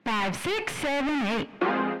5, 6, 7,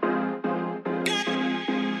 8.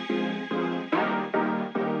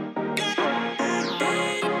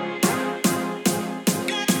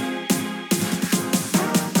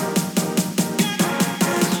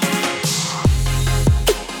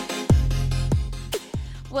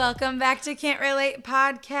 Welcome back to Can't Relate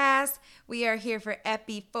Podcast. We are here for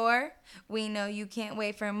Epi 4. We know you can't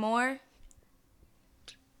wait for more.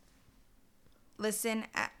 Listen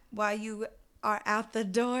while you are out the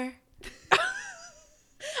door.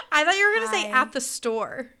 I thought you were going to say at the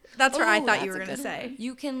store. That's where I thought you were going to say.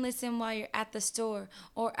 You can listen while you're at the store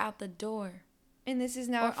or out the door. And this is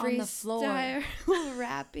now Or a on the floor. freestyle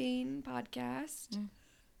rapping podcast.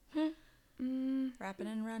 Rapping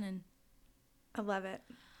and running. I love it.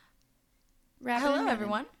 Rapping Hello, and running.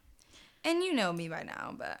 everyone. And you know me by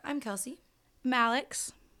now, but I'm Kelsey.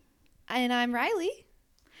 Malix. And I'm Riley.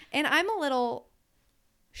 And I'm a little,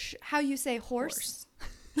 how you say horse?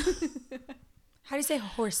 How do you say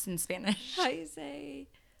horse in Spanish? How you say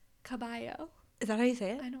caballo? Is that how you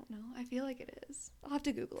say it? I don't know. I feel like it is. I'll have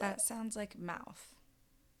to Google That it. sounds like mouth.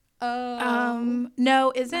 Oh.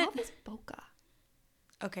 No, isn't Mouth is boca.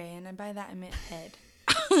 Okay, and by that I meant head.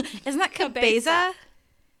 isn't that cabeza?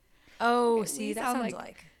 Oh, Okay, see, we that sound sounds like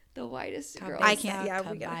like the whitest girl. I can't- yeah,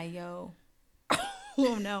 we gotta- Caballo.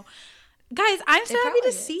 Oh, no. Guys, I'm so happy probably to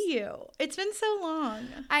is. see you. It's been so long.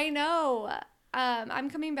 I know. I'm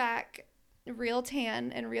coming back real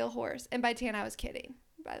tan and real horse. And by tan, I was kidding,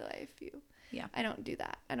 by the way. Yeah. I don't do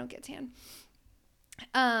that. I don't get tan.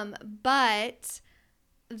 But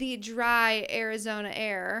the dry Arizona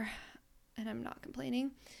air, and I'm not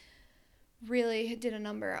complaining, really did a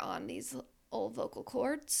number on these old vocal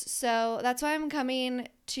cords. So that's why I'm coming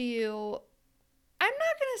to you. I'm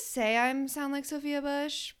not going to say I sound like Sophia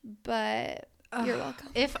Bush, but you're welcome.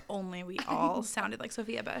 If only we all sounded like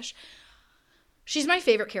Sophia Bush. She's my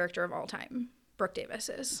favorite character of all time. Brooke Davis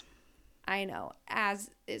is. I know,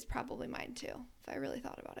 as is probably mine too, if I really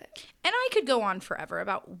thought about it. And I could go on forever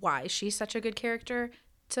about why she's such a good character.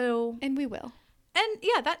 So, And we will. and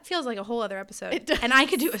yeah, that feels like a whole other episode. It does. And I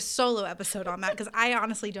could do a solo episode on that because I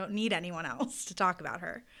honestly don't need anyone else to talk about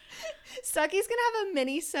her. Stucky's gonna have a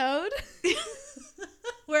mini-sode.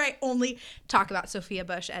 Where I only talk about Sophia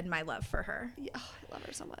Bush and my love for her. Yeah, oh, I love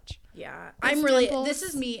her so much. Yeah. Those I'm really, dimples. this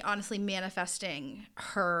is me honestly manifesting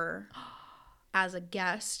her as a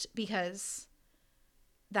guest because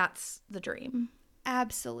that's the dream.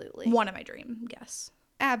 Absolutely. One of my dream guests.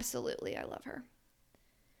 Absolutely, I love her.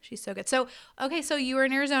 She's so good. So, okay, so you were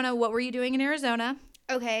in Arizona. What were you doing in Arizona?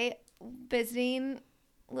 Okay, visiting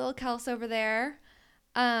little Kels over there.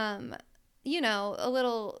 You know, a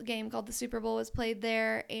little game called the Super Bowl was played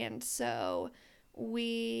there, and so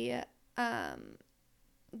we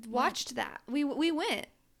watched that. We went.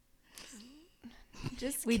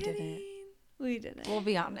 Just We kidding. didn't. We didn't. We'll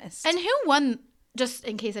be honest. And who won, just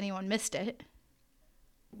in case anyone missed it?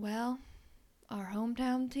 Well, our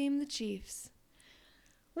hometown team, the Chiefs.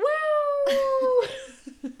 Woo!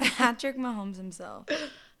 Patrick Mahomes himself.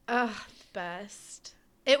 Ugh, best.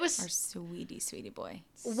 It Our was, sweetie boy.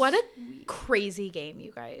 what a crazy game,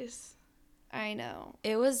 you guys. I know.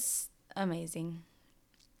 It was amazing.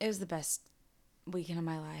 It was the best weekend of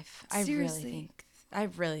my life. Seriously. I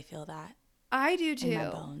really feel that I do in my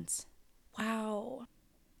too. bones. Wow.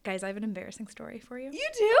 Guys, I have an embarrassing story for you. You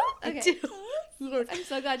do? I Okay. do. I'm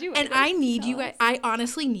so glad you. And waited I to need tell you guys, us. I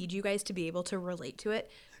honestly need you guys to be able to relate to it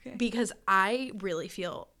because I really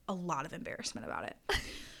feel a lot of embarrassment about it.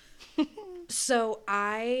 So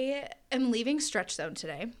I am leaving Stretch Zone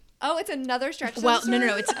today. Oh, it's another stretch. Well, zone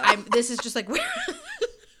no. story? This is just like where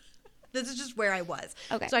this is just where I was.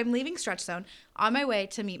 Okay. So I'm leaving Stretch Zone on my way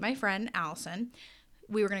to meet my friend Allison.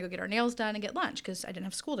 We were gonna go get our nails done and get lunch because I didn't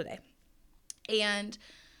have school today. And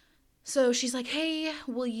so she's like, "Hey, I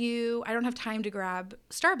don't have time to grab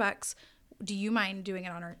Starbucks. Do you mind doing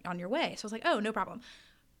it on your way?" So I was like, "Oh, no problem."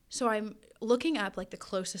 So I'm looking up like the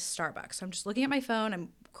closest Starbucks. So I'm just looking at my phone. I'm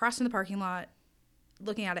crossing the parking lot,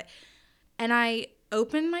 looking at it. And I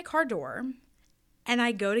open my car door and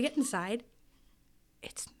I go to get inside.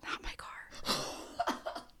 It's not my car.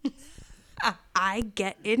 I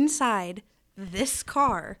get inside this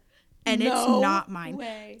car and it's No not mine.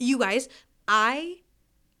 way. You guys, I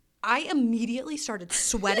immediately started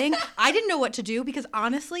sweating. I didn't know what to do because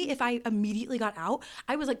honestly, if I immediately got out,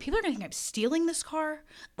 I was like, people are gonna think I'm stealing this car.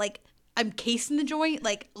 Like, I'm casing the joint,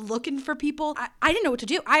 like looking for people. I didn't know what to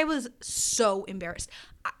do. I was so embarrassed.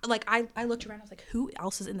 I looked around. I was like, who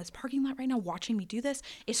else is in this parking lot right now watching me do this?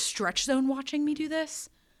 Is Stretch Zone watching me do this?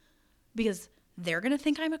 Because they're gonna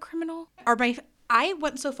think I'm a criminal. I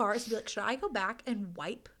went so far as to be like, should I go back and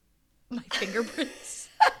wipe my fingerprints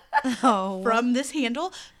Oh. from this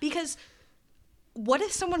handle, because what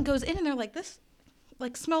if someone goes in and they're like, this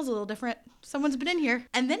like smells a little different. Someone's been in here.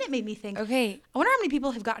 And then it made me think, Okay. I wonder how many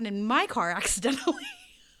people have gotten in my car accidentally.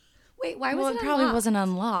 Wait, why was Well, it it probably unlocked? wasn't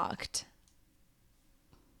unlocked.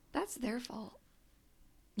 That's their fault.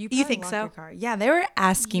 You probably think locked so? your car. Yeah, they were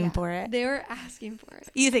asking for it. They were asking for it.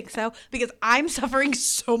 You think so? Because I'm suffering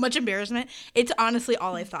so much embarrassment. It's honestly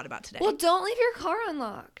all I've thought about today. Well, don't leave your car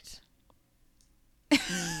unlocked.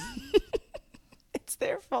 It's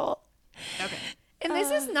their fault. okay. And this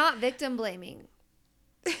is not victim blaming.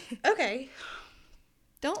 Okay.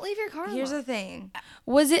 Don't leave your car Here's the unlocked. thing.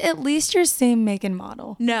 Was it at least your same make and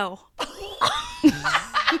model? No.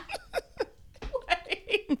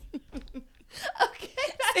 Okay.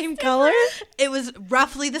 Same color? It was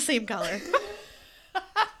roughly the same color.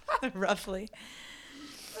 Roughly.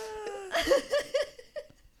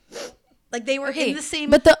 Like they were Okay, in the same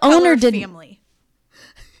but the color owner didn't- family.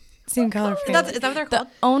 Same color. Is that what they're The called?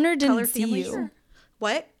 owner Color didn't see families? you.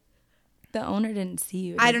 What? The owner didn't see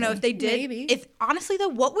you. I don't know if they did. Maybe. If honestly though,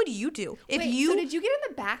 what would you do if Wait, you? so did you get in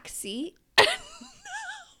the back seat?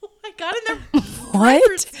 I got in there.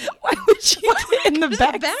 What? Why would you get in the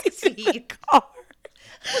back, back seat of the seat? car?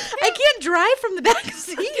 I can't drive from the back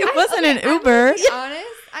seat. It wasn't an Uber. Honest,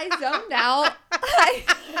 I zoned out.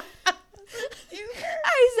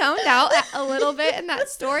 I zoned out a little bit in that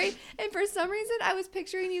story, and for some reason, I was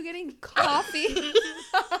picturing you getting coffee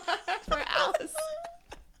for Alice.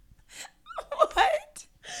 What?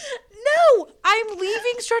 No, I'm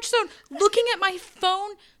leaving Stretch Zone, looking at my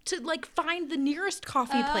phone to like find the nearest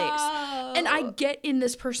coffee place, and I get in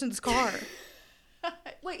this person's car.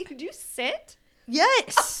 Wait, did you sit?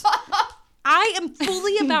 Yes, I am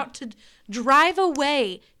fully about to drive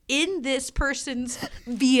away in this person's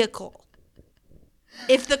vehicle.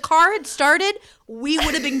 If the car had started, we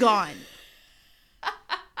would have been gone.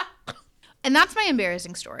 And that's my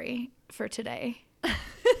embarrassing story for today.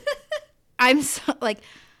 I'm so, like,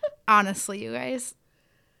 honestly, you guys.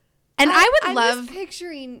 And I would I'm love. just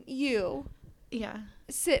picturing you Yeah.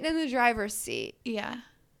 sitting in the driver's seat. Yeah.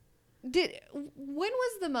 When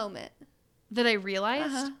was the moment? That I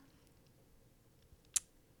realized. Uh-huh.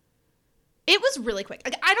 It was really quick.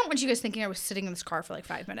 Like, I don't want you guys thinking I was sitting in this car for like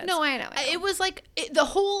 5 minutes. No, I know. It was like the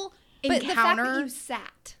whole But encounter. the fact that you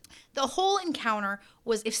sat. The whole encounter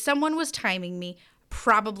was if someone was timing me,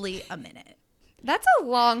 probably a minute. That's a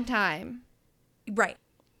long time. Right.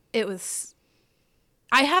 It was.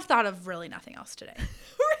 I have thought of really nothing else today.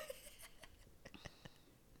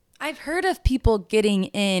 I've heard of people getting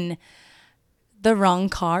in the wrong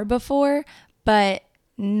car before, but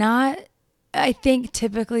not. I think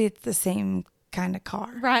typically it's the same kind of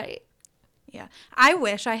car. Right. Yeah. I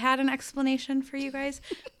wish I had an explanation for you guys.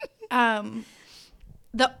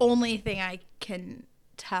 The only thing I can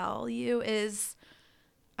tell you is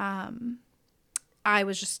I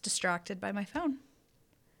was just distracted by my phone.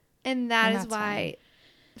 And that And is that's why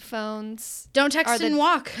phones Don't text are the and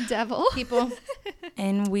walk, devil. people.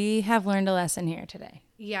 And we have learned a lesson here today.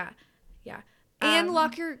 Yeah. Yeah. And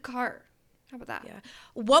lock your car. How about that? Yeah.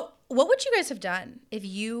 What would you guys have done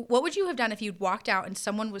what would you have done if you'd walked out and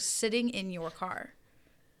someone was sitting in your car?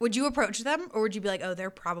 Would you approach them or would you be like, "Oh, they're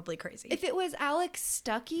probably crazy"? If it was Alex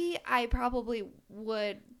Stuckey, I probably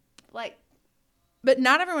would like. But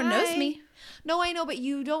not everyone knows Hi. me. No, I know, but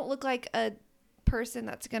you don't look like a person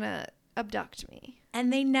that's gonna abduct me.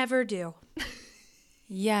 And they never do.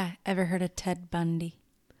 Yeah, ever heard of Ted Bundy?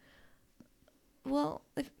 Well,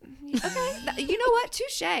 okay, you know what?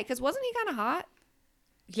 Touche, because wasn't he kind of hot?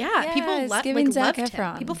 Yeah, Yeah, people it's loved giving Zac him.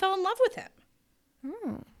 Efron. People fell in love with him.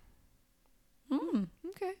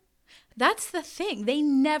 Okay. That's the thing. They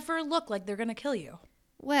never look like they're going to kill you.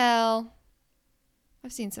 Well,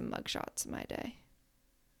 I've seen some mugshots in my day.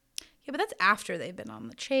 Yeah, but that's after they've been on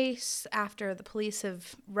the chase, after the police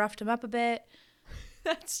have roughed them up a bit.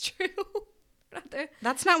 That's true.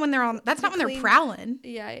 That's not when they're on. That's not when they're Clean- prowling.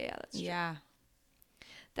 Yeah, that's true. Yeah.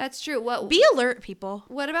 That's true. What? Be alert, people.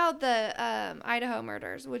 What about the Idaho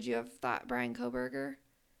murders? Would you have thought Brian Koberger?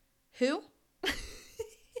 Who?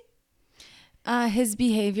 His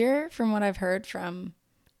behavior, from what I've heard from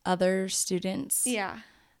other students Yeah.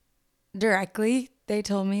 directly, they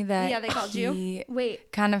told me that Yeah, they called you? he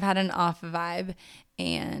Wait. kind of had an off vibe.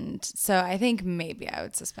 And so I think maybe I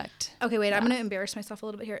would suspect. Okay, wait. I'm going to embarrass myself a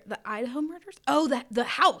little bit here. The Idaho murders? Oh, the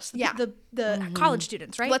house. Yeah. The college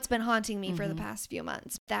students, right? What's been haunting me for the past few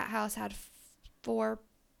months? That house had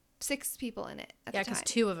 6 people in it at Yeah, the time.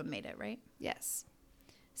 because 2 of them made it, right? Yes.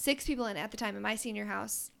 6 people in it at the time. And my senior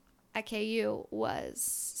house at KU was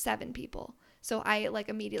 7 people. So I like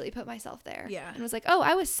immediately put myself there. Yeah. And was like, oh,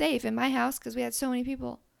 I was safe in my house because we had so many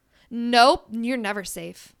people. Nope, you're never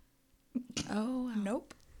safe. Oh, wow.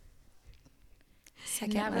 Nope.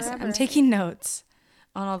 Second Never, lesson. ever. I'm taking notes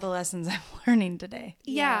on all the lessons I'm learning today.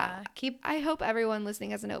 Yeah. Keep I hope everyone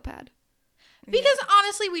listening has a notepad. because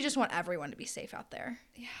honestly, we just want everyone to be safe out there.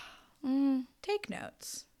 Mm. Take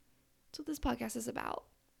notes. That's what this podcast is about.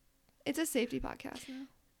 It's a safety podcast now.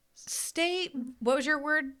 Stay. What was your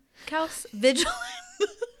word, Kels? Vigilant.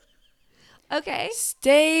 Okay,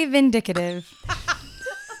 Stay vindicative.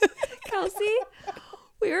 Kelsey,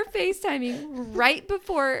 we were FaceTiming right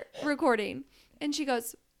before recording, and she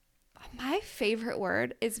goes, my favorite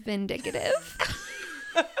word is vindicative.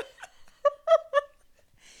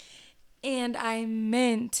 And I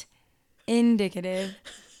meant indicative.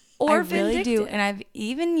 Or I really do. vindictive. And I've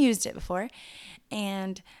even used it before.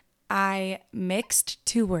 And I mixed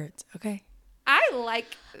two words. Okay. I like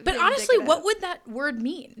But honestly, vindicative. what would that word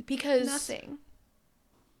mean? Because Nothing.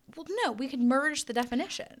 Well, no, we could merge the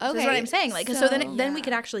definition. That's Okay, what I'm saying. Like, so then so- we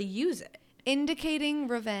could actually use it. Indicating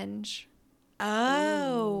revenge.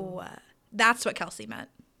 Oh, that's what Kelsey meant.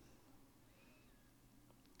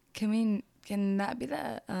 Can that be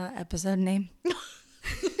the episode name?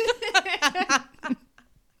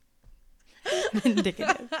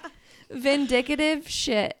 Indicative. Vindicative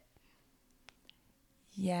shit.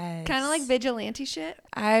 Yes. Kind of like vigilante shit.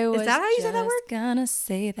 I was that how you said that just word? gonna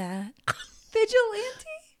say that. Vigilante?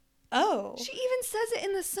 Oh, She even says it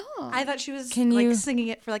in the song. I thought she was Can like you- singing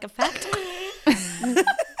it for like effect. Guys, I'm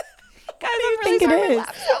really think it sorry my is?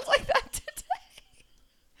 laugh sounds like that today.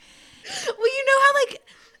 Well, you know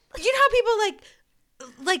how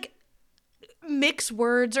people like mix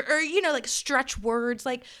words or like stretch words.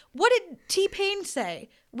 Like, what did T-Pain say?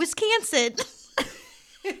 Wisconsin.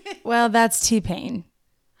 Well, that's T-Pain,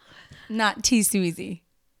 not T-Sweezy.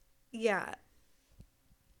 Yeah.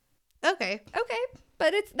 Okay. Okay,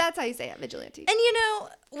 but that's how you say it, vigilante. And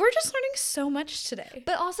we're just learning so much today.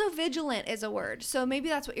 But also vigilant is a word, so maybe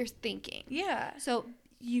that's what you're thinking. Yeah. So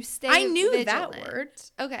you stay I knew vigilant. that word.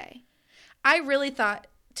 Okay. I really thought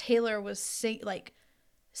Taylor was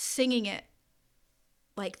singing it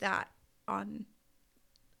like that on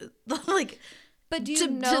like But do you to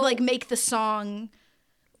know like make the song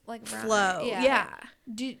like rhyme? flow. Yeah.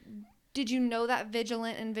 Did you know that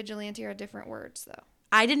vigilant and vigilante are different words though?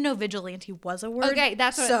 I didn't know vigilante was a word. Okay,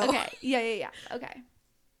 that's what. so, Okay, yeah. Okay.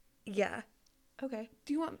 Yeah. Okay.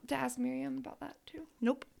 Do you want to ask Miriam about that too?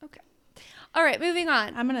 Nope. Okay. All right, moving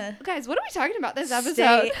on. I'm gonna Guys, what are we talking about this episode?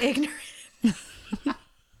 stay ignorant.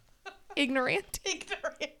 Ignorant.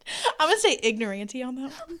 Ignorant. I'm gonna say ignoranty on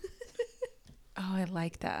that one. Oh, I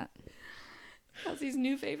like that. Kelsey's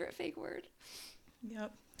new favorite fake word.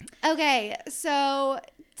 Yep. Okay, so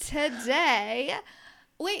today,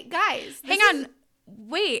 wait, guys, Hang on.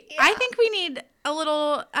 Wait. I think we need a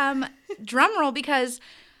little drum roll because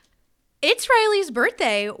it's Riley's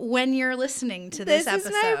birthday when you're listening to this This episode.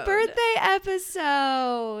 is my birthday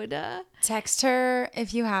episode. Text her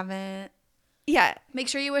if you haven't. Yeah, Make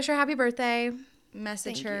sure you wish her happy birthday.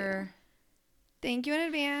 Message Thank her. thank you in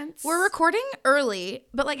advance. We're recording early,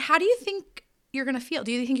 but how do you think you're going to feel?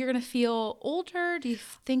 Do you think you're going to feel older? Do you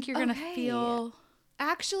think you're going to Okay. feel...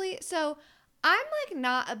 Actually, so I'm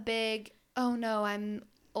not a big, oh no, I'm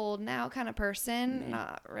old now kind of person.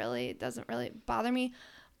 Not really. It doesn't really bother me.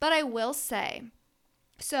 But I will say,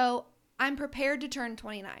 so I'm prepared to turn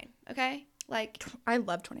 29, okay? I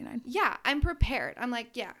love 29. Yeah, I'm prepared. I'm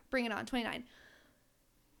yeah, bring it on, 29.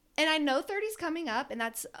 And I know 30's coming up, and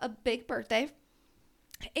that's a big birthday.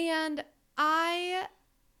 And I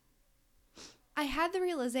had the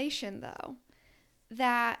realization, though,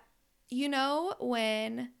 that,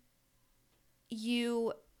 when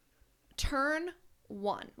you turn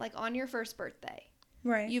 1, on your first birthday,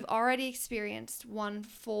 Right. you've already experienced one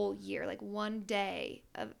full year, one day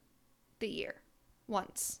of the year,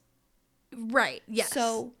 once. Right. Yes.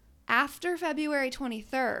 So after February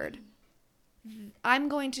 23rd, I'm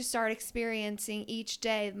going to start experiencing each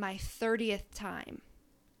day my 30th time.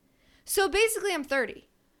 So basically, I'm 30,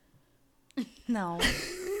 No.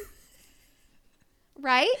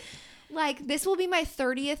 right? This will be my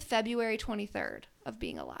 30th February 23rd of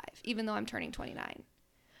being alive, even though I'm turning 29.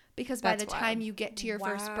 Because by That's the time wild. you get to your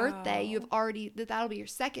first birthday, you've already, that'll be your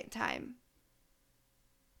second time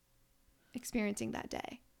experiencing that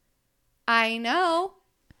day. I know.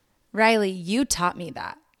 Riley, you taught me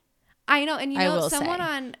that. I know. And I will someone say.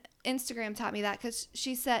 on Instagram taught me that because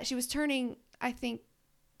she said she was turning, I think,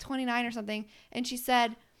 29 or something. And she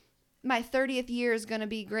said, my 30th year is going to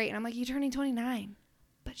be great. And I'm like, you're turning 29.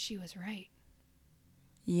 But she was right.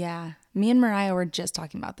 Yeah. Me and Mariah were just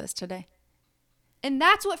talking about this today. And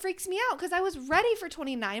that's what freaks me out because I was ready for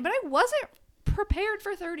 29, but I wasn't prepared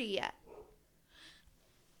for 30 yet.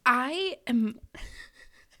 I am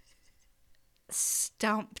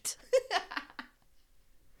stumped.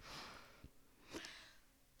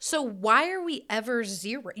 So why are we ever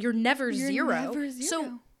zero? You're never zero. Never zero.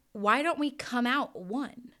 So why don't we come out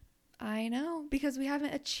 1? I know, because we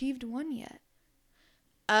haven't achieved 1 yet.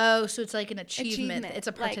 Oh, so it's like an achievement. It's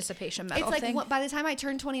a participation medal it's like thing. by the time I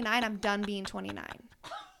turn 29, I'm done being 29.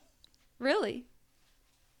 Really?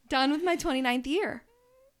 Done with my 29th year.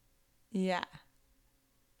 Yeah.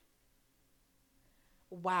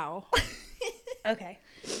 Wow. Okay.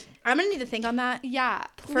 I'm going to need to think on that. Yeah,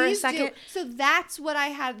 For a second. do. So that's what I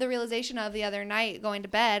had the realization of the other night, going to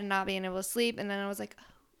bed and not being able to sleep. And then I was like, oh,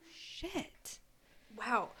 shit.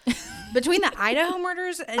 Wow. Between the Idaho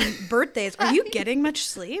murders and birthdays, are you getting much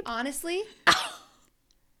sleep? Honestly,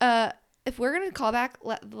 if we're going to call back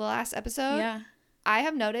the last episode, Yeah. I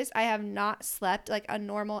have noticed I have not slept like a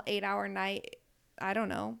normal 8-hour night, I don't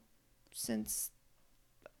know, since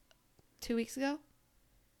 2 weeks ago.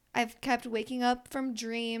 I've kept waking up from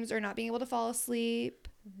dreams or not being able to fall asleep.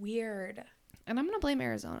 Weird. And I'm going to blame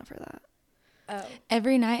Arizona for that. Oh.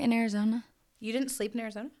 Every night in Arizona? You didn't sleep in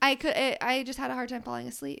Arizona? I just had a hard time falling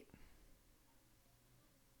asleep.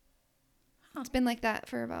 Huh. It's been like that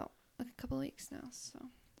for about a couple of weeks now. So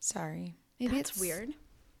Sorry. maybe That's it's weird.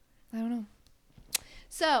 I don't know.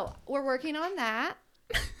 So we're working on that.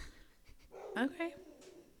 Okay.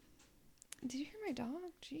 Did you hear my dog?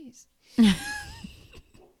 Jeez.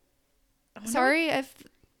 Sorry if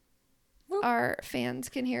our fans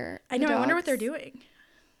can hear. I know. the I wonder what dogs they're doing.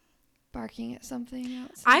 barking at something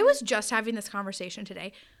outside. I was just having this conversation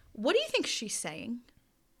today. What do you think she's saying?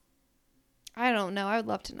 I don't know. I would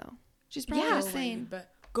love to know. She's probably Yeah. just saying.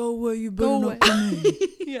 Go away, you better Go not away. come in.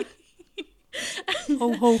 Yeah.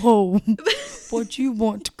 Ho, ho, ho. What you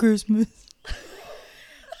want to Christmas?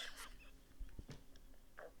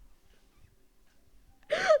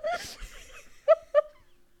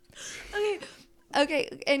 Okay,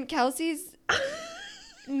 and Kelsey's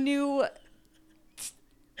new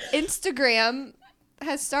Instagram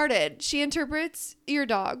has started. She interprets your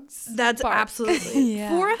dog's That's bark. absolutely.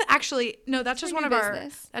 Yeah. Actually, no, that's just her one new of our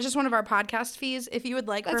business. that's just one of our podcast fees. If you would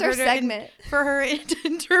like That's for our her segment. for her to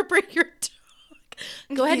interpret your dog,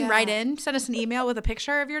 go ahead and Yeah. write in. Send us an email with a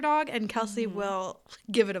picture of your dog, and Kelsey will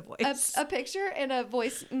give it a voice. A picture and a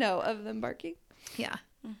voice note of them barking. Yeah,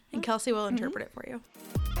 and Kelsey will interpret it for you.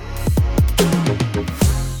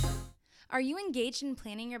 Are you engaged in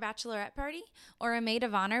planning your bachelorette party? Or a maid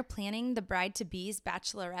of honor planning the bride-to-be's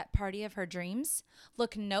bachelorette party of her dreams?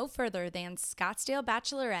 Look no further than Scottsdale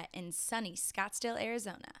Bachelorette in sunny Scottsdale,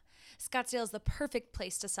 Arizona. Scottsdale is the perfect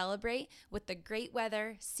place to celebrate with the great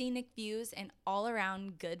weather, scenic views, and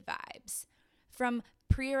all-around good vibes. From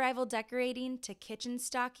pre-arrival decorating to kitchen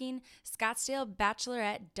stocking, Scottsdale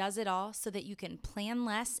Bachelorette does it all so that you can plan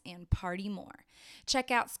less and party more.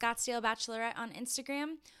 Check out Scottsdale Bachelorette on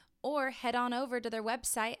Instagram or head on over to their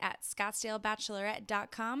website at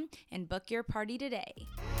scottsdalebachelorette.com and book your party today.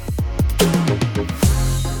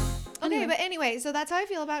 Okay, but anyway, so that's how I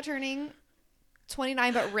feel about turning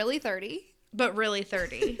 29, but really 30. But really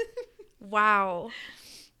 30. Wow.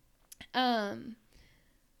 But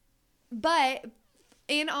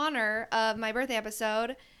in honor of my birthday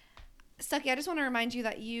episode, Stucky, I just want to remind you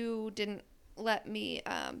that you didn't let me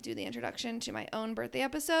do the introduction to my own birthday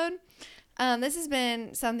episode. This has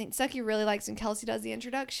been something Stucky really likes when Kelsey does the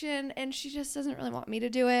introduction, and she just doesn't really want me to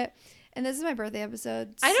do it. And this is my birthday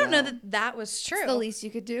episode. I don't know so that was true. it's the least you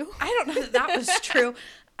could do. I don't know that was true.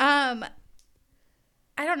 I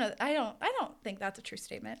don't know. I don't think that's a true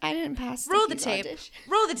statement. I didn't pass. Roll the Stucky's tape. audition.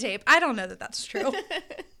 Roll the tape. I don't know that that's true.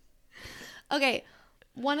 Okay,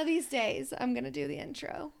 one of these days I'm gonna do the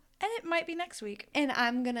intro, And it might be next week. and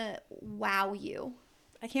I'm gonna wow you.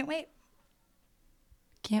 I can't wait.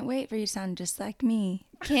 Can't wait for you to sound just like me.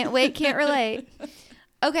 Can't wait, can't relate.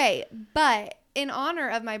 Okay, but in honor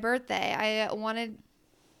of my birthday, I wanted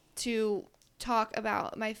to talk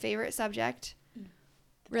about my favorite subject,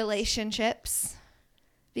 relationships,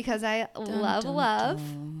 because I love.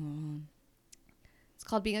 It's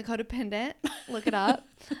called being a codependent. Look it up.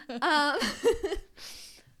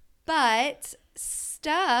 But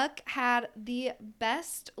Stuck had the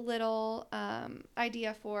best little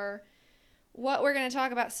idea for what we're going to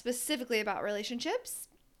talk about specifically about relationships.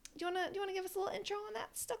 Do you want to give us a little intro on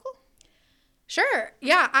that, Stuckle? Sure.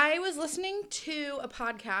 Yeah, I was listening to a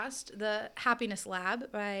podcast, The Happiness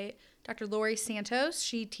Lab by Dr. Lori Santos.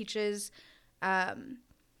 She teaches, I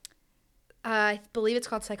believe it's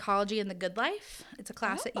called Psychology in the Good Life. It's a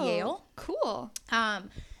class at Yale. Cool. And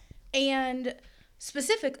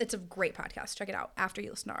it's a great podcast. Check it out after you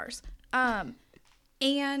listen to ours.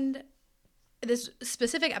 And this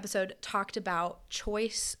specific episode talked about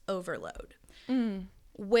choice overload,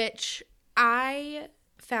 which I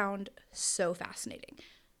found so fascinating.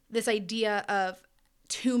 This idea of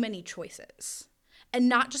too many choices. And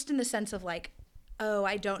not just in the sense of like, oh,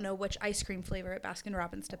 I don't know which ice cream flavor at Baskin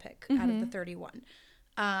Robbins to pick out of the 31.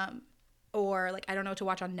 Or like, I don't know what to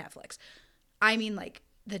watch on Netflix. I mean like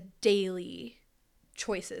the daily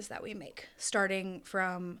choices that we make, starting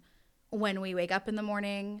from when we wake up in the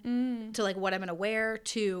morning to like what I'm going to wear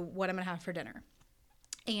to what I'm going to have for dinner.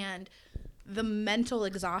 And the mental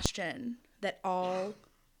exhaustion that all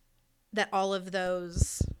of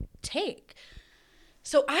those take.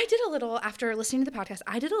 So I did a little, after listening to the podcast,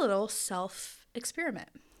 I did a little self-experiment.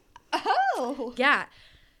 Oh. Yeah.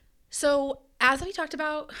 So as we talked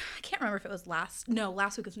about, I can't remember if it was last week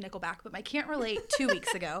was Nickelback, but my Can't Relate 2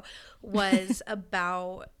 weeks ago was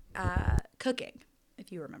about cooking,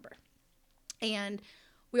 if you remember. And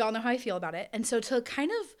we all know how I feel about it. And so to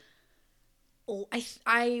kind of,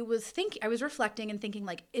 I was reflecting and thinking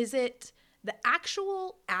like, is it the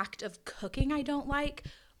actual act of cooking I don't like,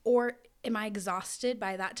 or am I exhausted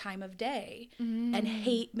by that time of day and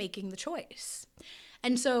hate making the choice?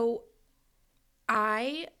 And so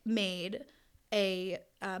I made a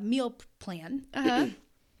meal plan,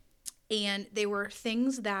 and they were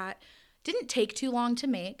things that didn't take too long to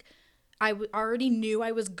make. I already knew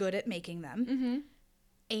I was good at making them,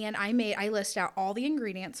 and I list out all the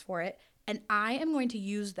ingredients for it, and I am going to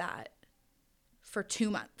use that for 2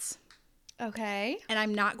 months. Okay. And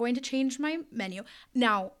I'm not going to change my menu.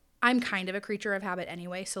 Now, I'm kind of a creature of habit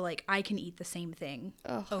anyway, so like I can eat the same thing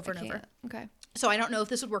over and over. Okay. So I don't know if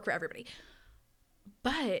this would work for everybody.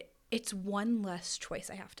 But it's one less choice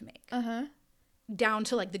I have to make. Down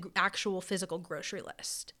to like the actual physical grocery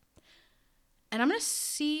list. And I'm going to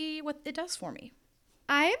see what it does for me.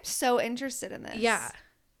 I am so interested in this. Yeah.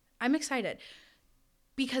 I'm excited.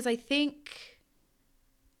 Because I think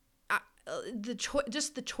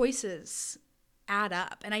just the choices add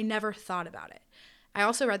up. And I never thought about it. I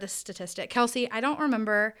also read this statistic. Kelsey, I don't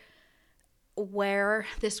remember where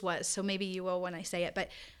this was, so maybe you will when I say it. But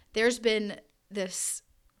there's been this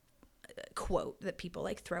quote that people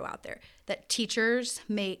like throw out there that teachers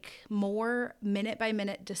make more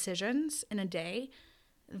minute-by-minute decisions in a day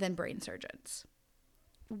than brain surgeons.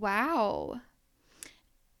 Wow.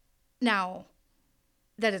 Now,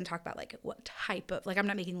 that doesn't talk about like what type of, like I'm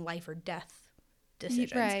not making life or death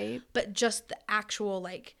decisions. Right. But just the actual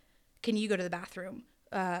like, can you go to the bathroom?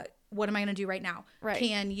 What am I going to do right now? Right.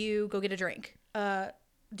 Can you go get a drink?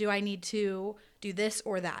 Do I need to do this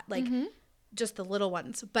or that? Like just the little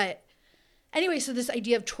ones. But anyway, so this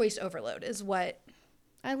idea of choice overload is what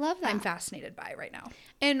I love that. I'm fascinated by right now.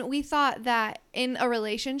 And we thought that in a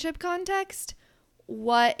relationship context,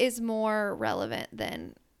 what is more relevant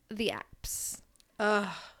than the apps?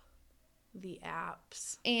 The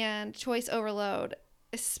apps. And choice overload,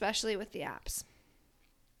 especially with the apps.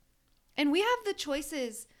 And we have the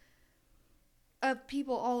choices of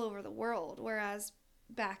people all over the world, whereas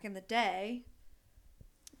back in the day,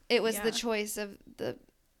 it was the choice of the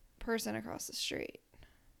person across the street.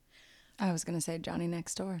 I was going to say Johnny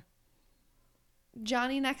Next Door.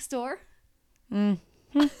 Johnny Next Door? The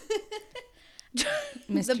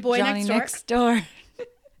boy Johnny next door.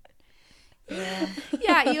 Yeah.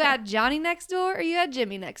 Yeah, you had Johnny Next Door or you had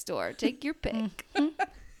Jimmy Next Door. Take your pick.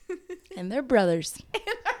 And they're brothers. And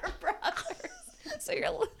our brothers. So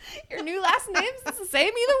your new last name's the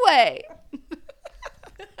same either way.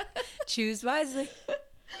 Choose wisely.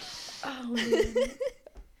 Oh, man.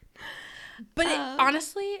 But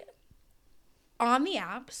honestly, on the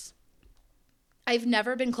apps, I've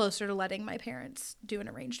never been closer to letting my parents do an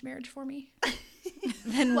arranged marriage for me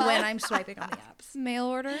than when I'm swiping on the apps. Mail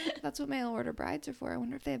order? That's what mail order brides are for. I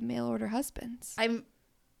wonder if they have mail order husbands.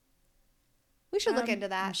 We should look into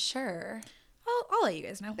that. I'm sure. I'll let you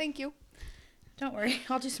guys know. Thank you. Don't worry.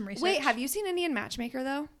 I'll do some research. Wait, have you seen Indian Matchmaker,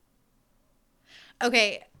 though?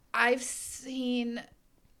 Okay. I've seen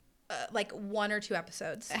like 1 or 2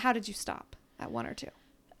 episodes. How did you stop at 1 or 2?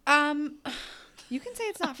 You can say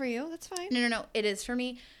it's not for you. That's fine. No. It is for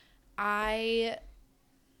me. I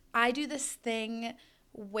do this thing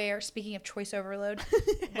where, speaking of choice overload,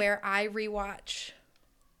 where I rewatch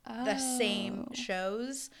the same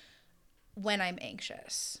shows when I'm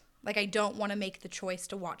anxious. Like, I don't want to make the choice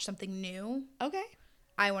to watch something new. Okay.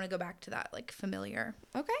 I want to go back to that, like, familiarity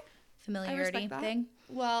thing.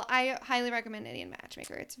 Well, I highly recommend Indian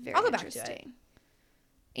Matchmaker. It's very I'll go back interesting.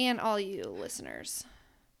 to it. And all you listeners.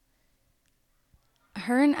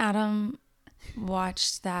 Her and Adam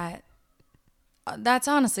watched that That's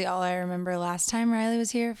honestly all I remember last time Riley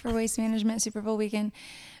was here for Waste Management Super Bowl weekend,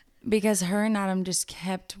 because her and Adam just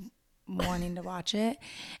kept wanting to watch it.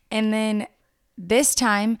 And then this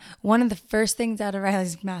time, one of the first things out of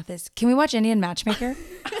Riley's mouth is, "Can we watch Indian Matchmaker?"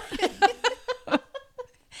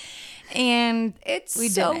 And It's we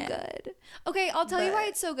so didn't. good. Okay, I'll tell you why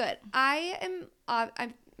it's so good. I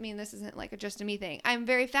mean, this isn't like just a me thing. I'm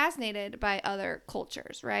very fascinated by other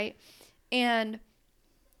cultures, right? And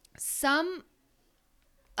some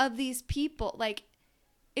of these people, like,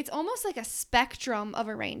 it's almost like a spectrum of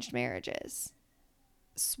arranged marriages.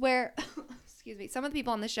 Swear, excuse me, some of the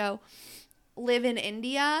people on the show live in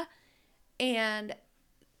India, and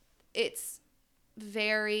it's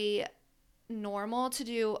very normal to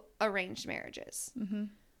do arranged marriages. Mm-hmm.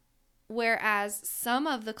 Whereas some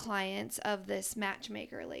of the clients of this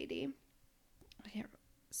matchmaker lady, I can't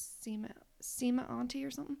remember, Seema Auntie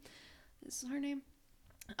or something. This is her name.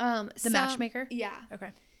 The matchmaker? Yeah.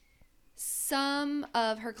 Okay. Some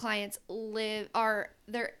of her clients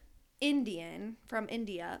they're Indian from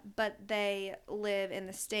India, but they live in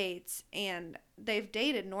the States and they've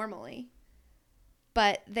dated normally.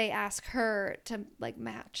 But they ask her to like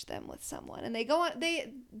match them with someone, and they go on.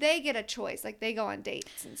 They get a choice, like they go on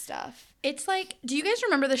dates and stuff. It's like, do you guys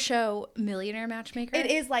remember the show Millionaire Matchmaker? It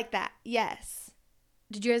is like that. Yes,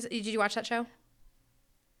 Did you watch that show?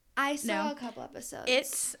 I saw No. a couple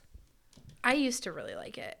episodes. I used to really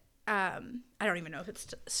like it. I don't even know if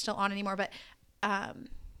it's still on anymore, but I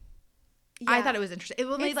thought it was interesting.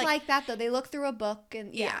 It's like that though. They look through a book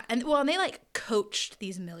and and they like coached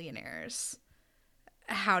these millionaires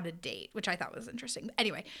how to date, which I thought was interesting. But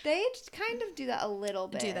anyway, they just kind of do that a little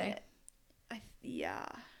bit. Do they? Yeah.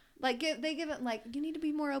 Like they give it like, you need to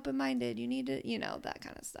be more open minded. You need to, that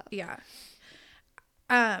kind of stuff. yeah.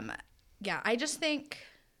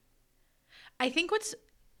 I think what's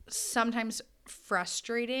sometimes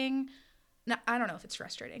frustrating, I don't know if it's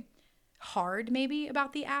frustrating, hard maybe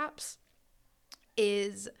about the apps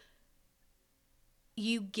is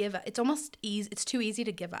you give up. It's almost easy. It's too easy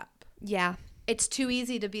to give up. Yeah. It's too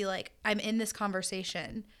easy to be like, I'm in this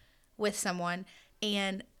conversation with someone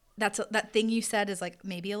and that thing you said is like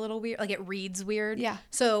maybe a little weird. Like it reads weird. Yeah.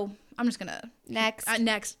 So I'm just going to. Next.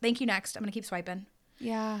 Next. Thank you. Next. I'm going to keep swiping.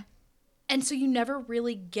 Yeah. And so you never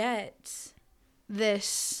really get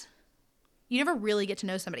this. You never really get to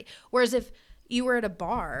know somebody. Whereas if you were at a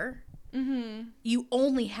bar, you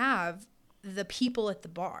only have the people at the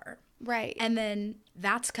bar. Right. And then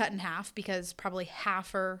that's cut in half because probably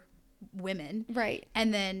half are women. Right.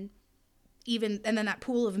 And then that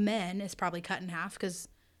pool of men is probably cut in half because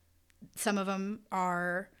some of them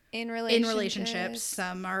are in relationships,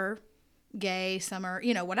 some are gay, some are,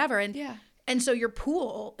 whatever. And Yeah. And so your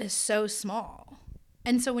pool is so small.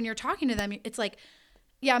 And so when you're talking to them, it's like,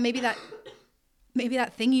 yeah, maybe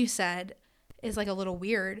that thing you said is like a little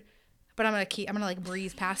weird, but I'm going to like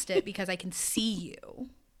breeze past it because I can see you.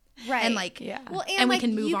 Right. And like, Yeah. Well, and we like,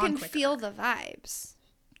 can move you on can quicker. feel the vibes.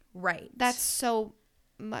 Right. That's so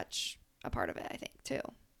much a part of it, I think, too.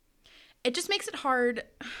 It just makes it hard.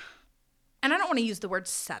 And I don't want to use the word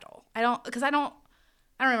settle. I don't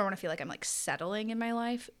ever want to feel like I'm like settling in my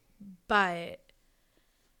life, but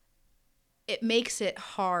it makes it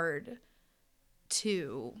hard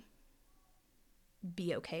to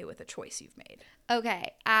be okay with a choice you've made.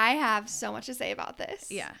 Okay. I have so much to say about this.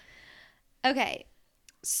 Yeah. Okay.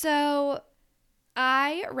 So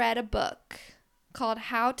I read a book called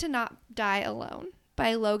How to Not Die Alone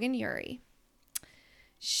by Logan Ury.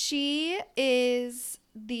 She is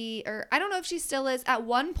I don't know if she still is. At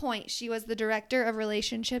one point, she was the director of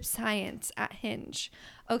relationship science at Hinge.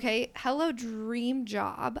 Okay. Hello, dream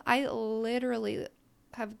job. I literally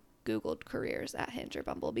have Googled careers at Hinge or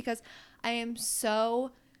Bumble because I am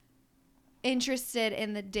so interested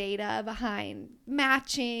in the data behind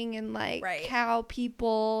matching and like Right. how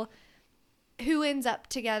people, who ends up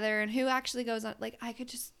together and who actually goes on. Like I could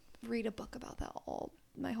just read a book about that all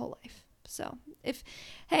my whole life. So if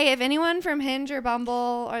anyone from Hinge or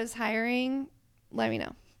Bumble is hiring, let me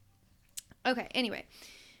know. Okay. Anyway,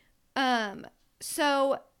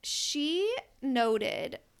 so she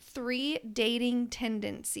noted 3 dating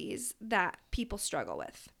tendencies that people struggle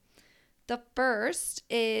with. The first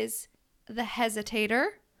is the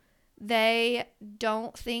hesitator. They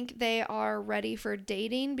don't think they are ready for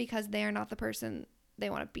dating because they are not the person they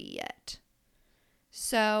want to be yet.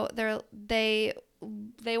 So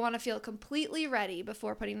they want to feel completely ready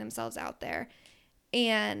before putting themselves out there,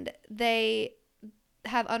 and they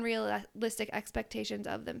have unrealistic expectations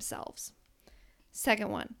of themselves. Second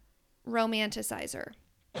one, romanticizer.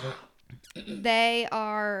 They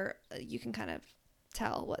are, you can kind of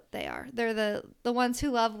tell what they are. They're the ones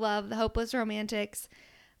who love, the hopeless romantics.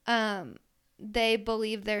 They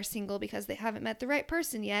believe they're single because they haven't met the right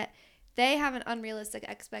person yet. They have an unrealistic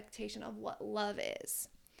expectation of what love is.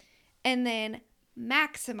 And then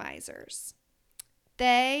maximizers.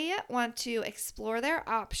 They want to explore their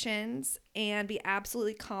options and be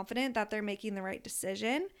absolutely confident that they're making the right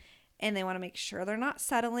decision. And they want to make sure they're not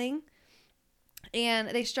settling. And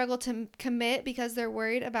they struggle to commit because they're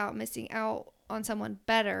worried about missing out on someone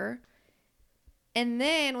better. And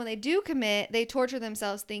then when they do commit, they torture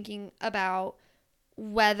themselves thinking about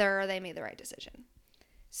whether they made the right decision.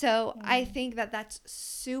 So I think that that's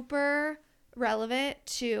super relevant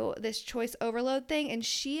to this choice overload thing. And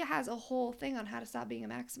she has a whole thing on how to stop being a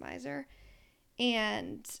maximizer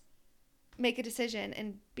and make a decision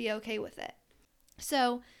and be okay with it.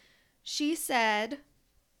 So she said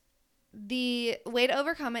the way to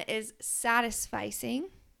overcome it is satisficing.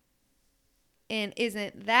 And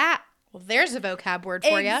isn't that? Well, there's a vocab word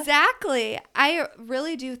for you. Exactly. I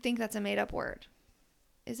really do think that's a made up word.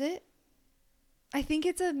 Is it? I think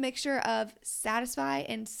it's a mixture of satisfy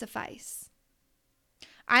and suffice.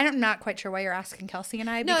 I'm not quite sure why you're asking Kelsey and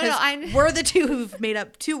I, No, because we're the two who've made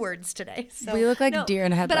up 2 words today. So We look like deer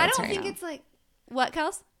in headlights But I don't right think now. it's like, what,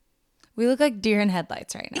 Kels? We look like deer in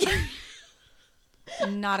headlights right now.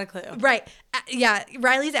 Not a clue. Right. Yeah.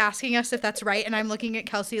 Riley's asking us if that's right, and I'm looking at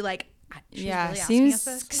Kelsey like, she's Yeah, really asking us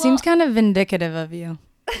seems this? seems kind of vindicative of you.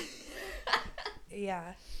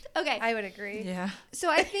 Yeah. Okay. I would agree. Yeah. So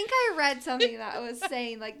I think I read something that was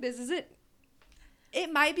saying like this isn't,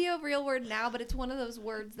 it might be a real word now, but it's one of those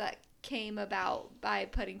words that came about by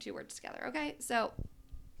putting 2 words together. Okay. So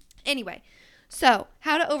anyway, so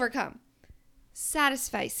how to overcome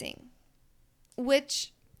satisficing,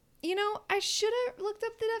 which, I should have looked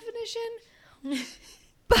up the definition,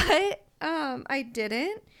 but I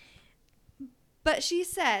didn't. But she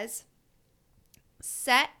says,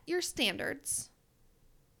 set your standards.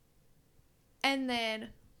 And then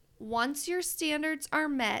once your standards are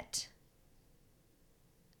met,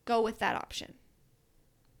 go with that option.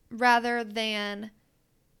 Rather than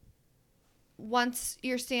once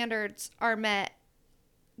your standards are met,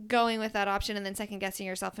 going with that option and then second guessing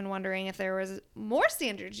yourself and wondering if there was more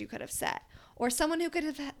standards you could have set or someone who could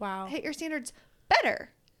have hit your standards better.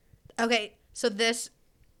 Okay. So this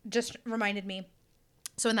just reminded me.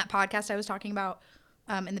 So in that podcast I was talking about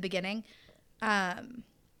in the beginning,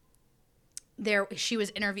 she was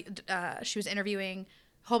interviewing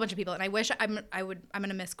a whole bunch of people, and I wish I'm going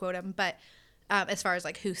to misquote him, but as far as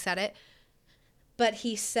like who said it, but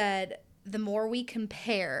he said the more we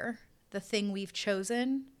compare the thing we've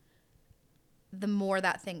chosen, the more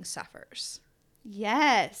that thing suffers.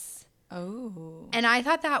 Yes. Oh. And I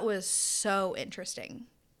thought that was so interesting.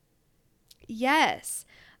 Yes.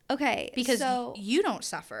 Okay. Because you don't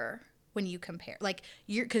suffer when you compare, like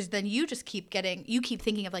because then you just keep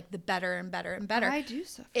thinking of like the better and better and better. I do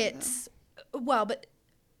suffer. It's but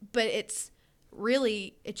it's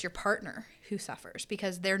really, it's your partner who suffers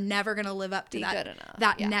because they're never going to live up to Be that good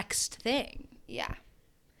enough. Yeah. next thing. Yeah.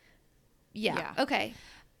 Yeah. Okay.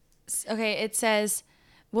 Okay, it says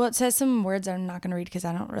some words I'm not going to read because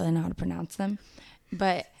I don't really know how to pronounce them.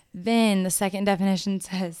 But then the second definition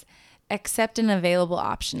says, accept an available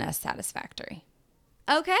option as satisfactory.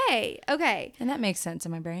 Okay. And that makes sense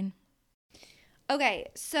in my brain. Okay.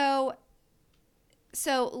 So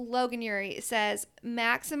Logan Ury says,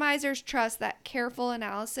 maximizers trust that careful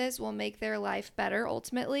analysis will make their life better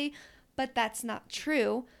ultimately, but that's not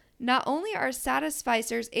true. Not only are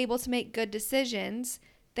satisficers able to make good decisions,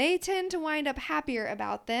 they tend to wind up happier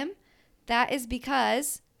about them. That is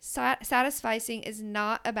because satisficing is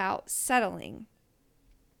not about settling.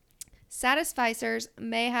 Satisficers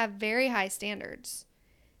may have very high standards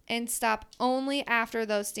and stop only after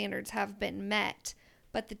those standards have been met.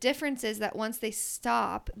 But the difference is that once they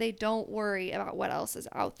stop, they don't worry about what else is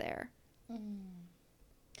out there.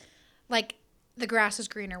 Like the grass is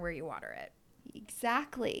greener where you water it.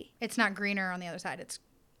 Exactly. It's not greener on the other side. It's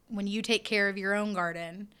when you take care of your own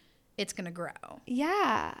garden, it's going to grow.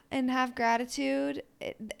 Yeah. And have gratitude.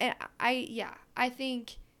 I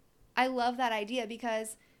think I love that idea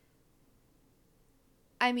because,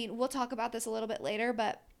 I mean, we'll talk about this a little bit later,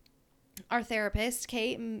 but our therapist,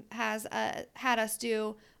 Kate, has had us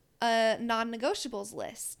do a non-negotiables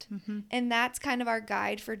list. Mm-hmm. And that's kind of our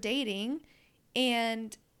guide for dating.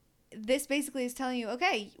 And this basically is telling you,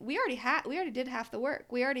 okay, we already did half the work.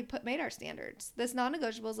 We already made our standards. This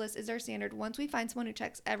non-negotiables list is our standard. Once we find someone who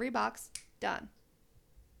checks every box, done.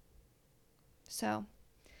 So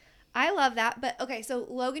I love that. But okay, so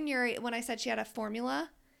Logan Ury, when I said she had a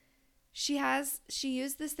formula, she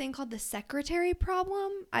used this thing called the secretary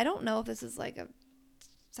problem. I don't know if this is like a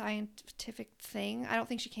scientific thing. I don't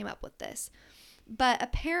think she came up with this. But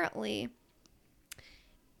apparently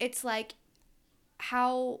it's like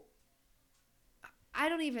how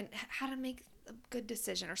to make a good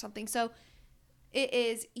decision or something. So it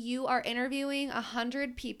is, you are interviewing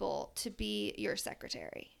 100 people to be your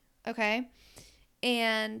secretary. Okay.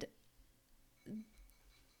 And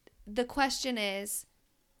the question is,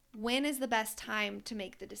 when is the best time to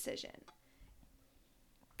make the decision?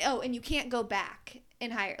 Oh, and you can't go back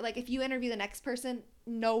and hire. Like, if you interview the next person,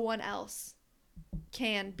 no one else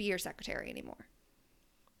can be your secretary anymore.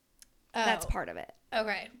 Oh. That's part of it.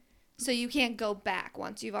 Okay. So you can't go back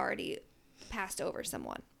once you've already passed over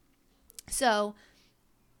someone. So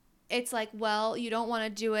it's like, well, you don't want to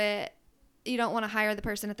do it. You don't want to hire the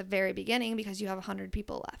person at the very beginning because you have 100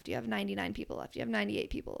 people left. You have 99 people left. You have 98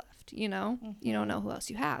 people left. You know, you don't know who else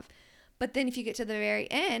you have. But then if you get to the very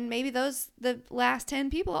end, maybe the last 10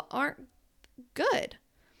 people aren't good.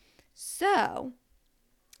 So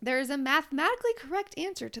there is a mathematically correct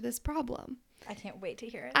answer to this problem. I can't wait to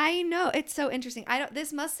hear it. I know. It's so interesting.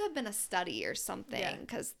 This must have been a study or something,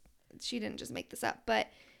 because she didn't just make this up. But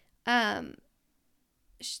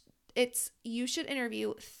you should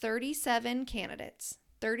interview 37 candidates,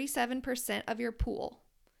 37% of your pool.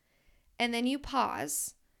 And then you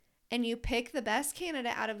pause and you pick the best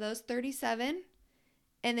candidate out of those 37,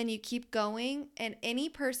 and then you keep going, and any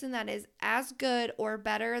person that is as good or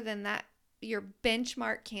better than that, your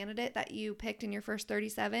benchmark candidate that you picked in your first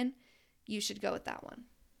 37, you should go with that one.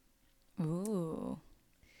 Ooh.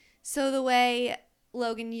 So the way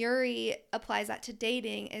Logan Ury applies that to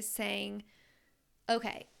dating is saying,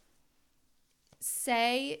 okay,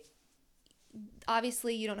 say,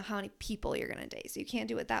 obviously you don't know how many people you're going to date, so you can't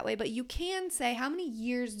do it that way, but you can say, how many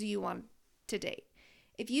years do you want to date?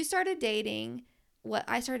 If you started dating,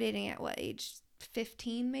 I started dating at what, age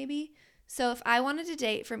 15 maybe? So if I wanted to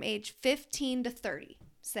date from age 15 to 30,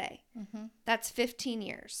 say, that's 15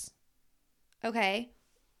 years. Okay?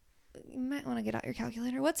 You might want to get out your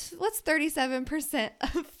calculator. What's 37%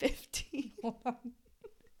 of 15? Hold on.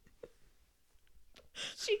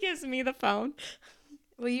 She gives me the phone.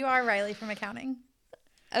 Well, you are Riley from accounting.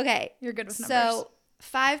 Okay. You're good with numbers. So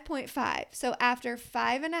 5.5. So after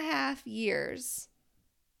 5.5 years,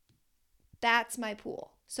 that's my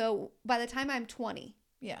pool. So by the time I'm 20,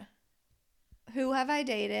 yeah. Who have I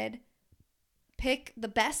dated? Pick the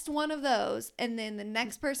best one of those, and then the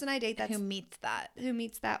next person I date who meets that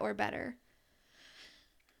or better,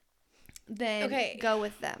 then go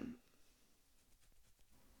with them.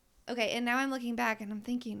 Okay, and now I'm looking back and I'm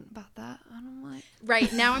thinking about that, and I'm like,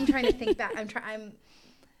 right now I'm trying to think back. Let's say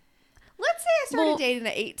I started dating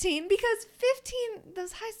at 18, because 15,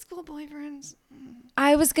 those high school boyfriends.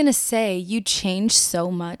 I was going to say, you change so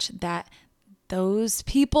much that those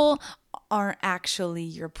people aren't actually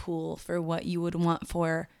your pool for what you would want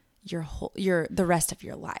for the rest of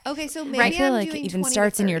your life. Okay, so maybe I feel I'm like doing it even 20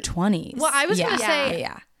 starts to in your 30. 20s. Well, I was going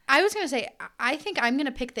to say, I I think I'm going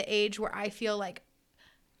to pick the age where I feel like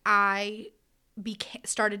I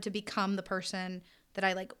started to become the person that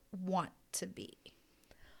I like want to be.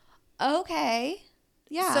 Okay.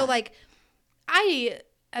 Yeah. So like I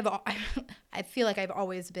feel like I've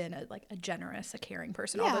always been a generous, a caring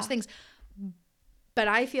person, all those things. But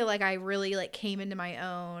I feel like I really like came into my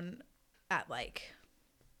own at like,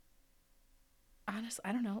 honestly,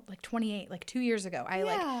 I don't know, like 28, like 2 years ago.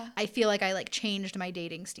 I feel like I like changed my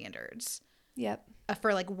dating standards. Yep.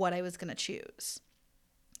 For like what I was going to choose.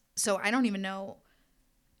 So I don't even know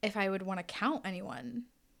if I would want to count anyone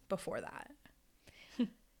before that.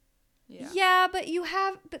 Yeah, but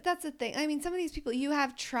that's the thing. I mean, some of these people you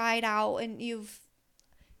have tried out, and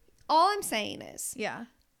all I'm saying is,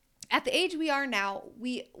 at the age we are now,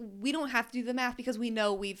 we don't have to do the math, because we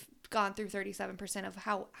know we've gone through 37% of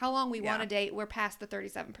how long we want to date. We're past the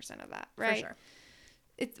 37% of that, right? For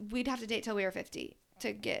sure. We'd have to date till we were 50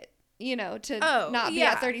 to get, not be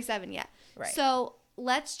at 37 yet. Right. So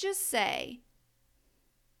let's just say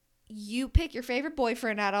you pick your favorite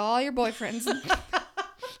boyfriend out of all your boyfriends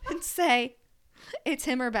and say it's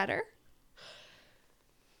him or better.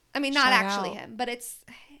 I mean, not actually him, but it's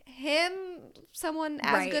him, someone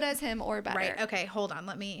as good as him or better. Right. Okay, hold on.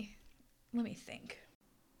 Let me think.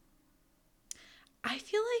 I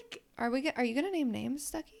feel like are you going to name names,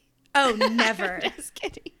 Stucky? Oh, never. Just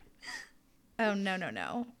kidding. Oh,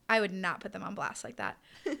 no. I would not put them on blast like that.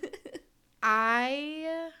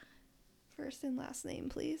 First and last name,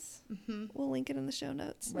 please. Mm-hmm. We'll link it in the show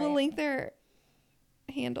notes. Right. We'll link their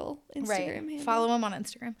Instagram handle. Follow them on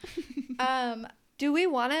Instagram. Do we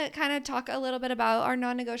want to kind of talk a little bit about our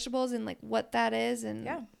non-negotiables and like what that is? And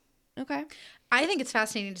Yeah. Okay. I think it's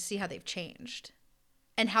fascinating to see how they've changed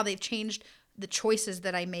and how they've changed the choices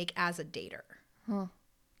that I make as a dater. Huh.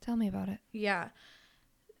 Tell me about it. Yeah.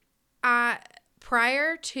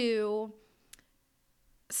 Prior to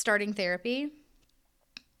starting therapy,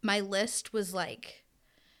 my list was like,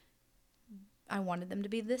 I wanted them to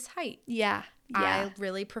be this height. Yeah. I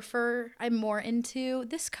really prefer, I'm more into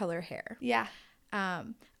this color hair. Yeah.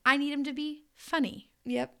 I need them to be funny.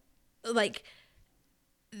 Yep. Like,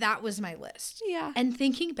 that was my list. Yeah. And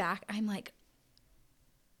thinking back, I'm like,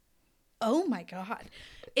 oh my God.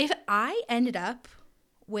 If I ended up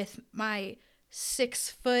with my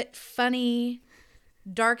 6-foot, funny,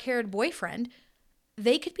 dark-haired boyfriend,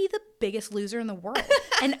 they could be the biggest loser in the world.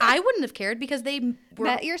 And I wouldn't have cared because they were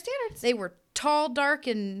Met your standards. They were tall, dark,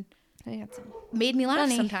 and Handsome. made me laugh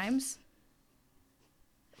Funny. sometimes.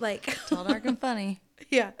 Like, Tall, dark, and funny.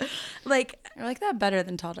 yeah. Like, I like that better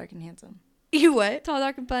than tall, dark, and handsome. you what? Tall,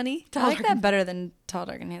 dark, and funny. I like that better than tall,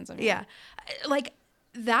 dark, and handsome. Yeah. Like,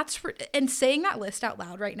 and saying that list out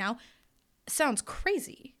loud right now sounds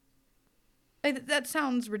crazy. Like, that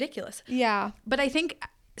sounds ridiculous. Yeah. But I think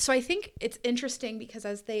it's interesting because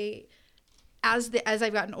as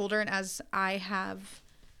I've gotten older and as I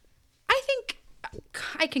think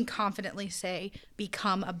I can confidently say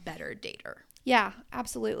become a better dater. Yeah,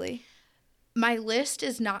 absolutely. My list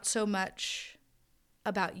is not so much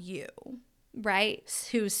about you, Right.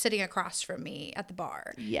 who's sitting across from me at the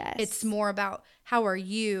bar. Yes. It's more about how are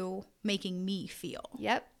you making me feel?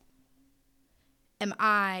 Yep. Am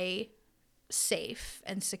I safe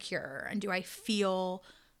and secure? And do I feel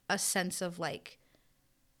a sense of like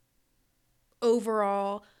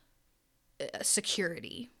overall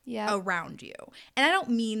security around you? And I don't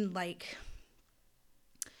mean like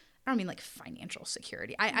financial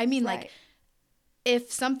security. I mean Right. like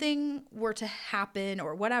if something were to happen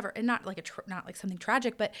or whatever, and not like not like something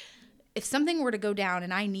tragic, but if something were to go down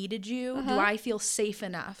and I needed you, do I feel safe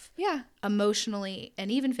enough Yeah. emotionally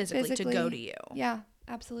and even physically to go to you? Yeah,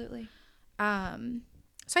 absolutely.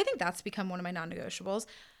 So I think that's become one of my non-negotiables.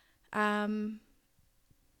 I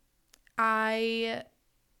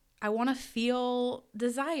want to feel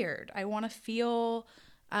desired. I want to feel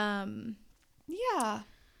Yeah.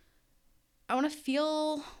 I want to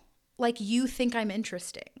feel like you think I'm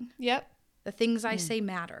interesting. Yep. The things I say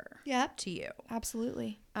matter Yep. to you.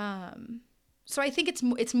 Absolutely. So I think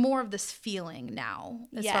it's more of this feeling now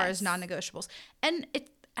as far as Yes. non-negotiables. And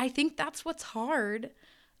I think that's what's hard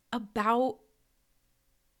about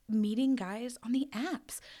meeting guys on the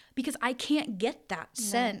apps, because I can't get that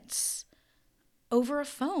sense over a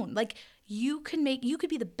phone. Like you could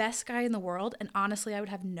be the best guy in the world, and honestly I would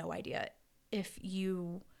have no idea if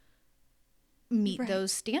you meet Right.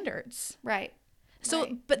 those standards. Right. So,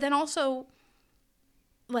 Right. but then also,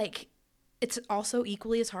 like, it's also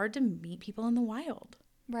equally as hard to meet people in the wild.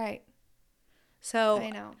 Right. So, I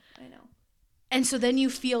know. and so then you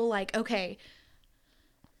feel like, okay,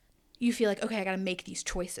 I got to make these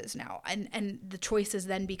choices now. And the choices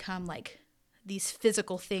then become like these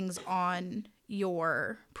physical things on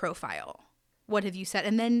your profile. What have you said?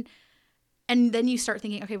 And then you start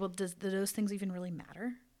thinking, okay, well, do those things even really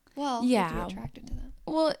matter? Well, Yeah. if you're attracted to them.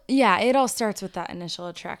 Well, yeah, it all starts with that initial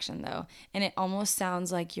attraction, though. And it almost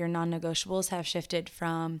sounds like your non-negotiables have shifted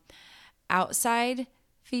from outside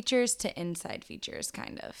features to inside features,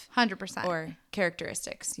 kind of. 100%. Or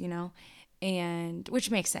characteristics, and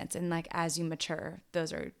which makes sense. And like as you mature,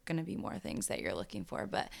 those are going to be more things that you're looking for.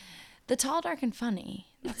 But the tall, dark, and funny,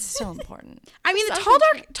 that's so important. I mean, the tall,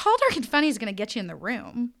 dark, and funny is going to get you in the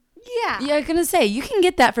room. Yeah. Yeah, I'm going to say, you can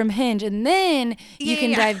get that from Hinge, and then you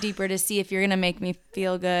can Yeah. dive deeper to see if you're going to make me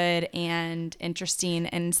feel good and interesting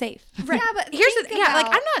and safe. Right. Yeah, but here's think like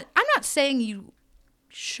about- I'm not saying you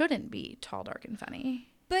shouldn't be tall, dark, and funny.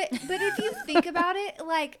 But if you think about it,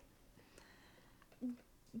 like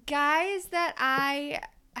guys that I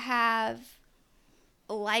have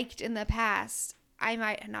liked in the past, I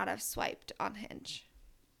might not have swiped on Hinge.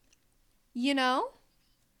 You know?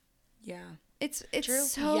 Yeah. It's True.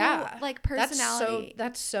 so Yeah. like personality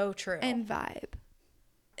That's so true. and vibe.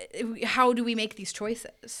 How do we make these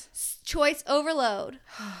choices? Choice overload.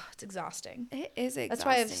 It's exhausting. It is exhausting. That's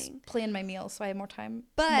why I've planned my meals so I have more time,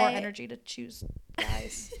 But- more energy to choose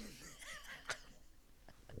guys.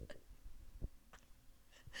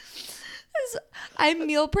 I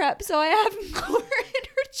meal prep, so I have more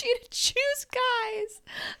energy to choose guys.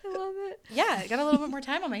 I love it. Yeah, I got a little bit more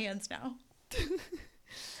time on my hands now.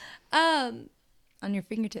 On your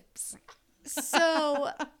fingertips. So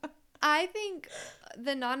I think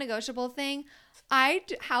the non-negotiable thing,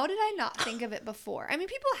 how did I not think of it before? I mean,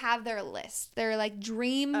 people have their list, their like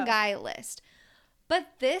dream guy list. But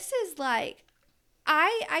this is like,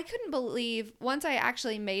 I couldn't believe once I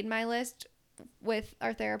actually made my list with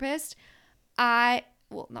our therapist,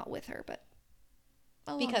 well, not with her, but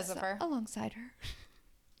Because of her. alongside her,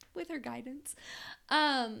 with her guidance.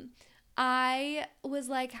 I was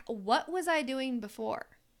like, what was I doing before?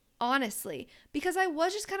 Honestly, because I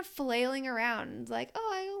was just kind of flailing around, like,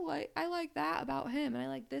 oh, I like that about him, and I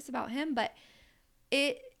like this about him, but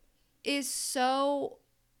it is so,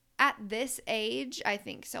 at this age, I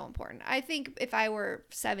think so important. I think if I were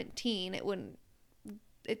 17,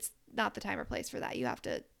 it's not the time or place for that. You have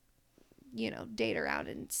to, date around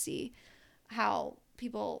and see how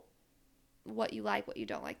people, what you like, what you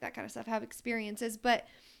don't like, that kind of stuff, have experiences. But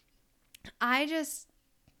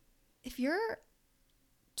if you're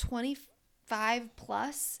 25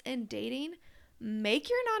 plus and dating, make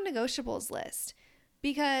your non-negotiables list.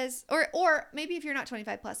 Because, or maybe if you're not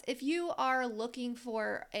 25 plus, if you are looking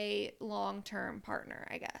for a long-term partner,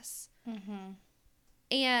 I guess. Mm-hmm.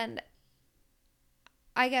 And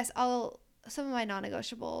I guess some of my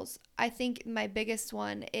non-negotiables, I think my biggest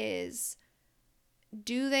one is,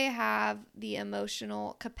 do they have the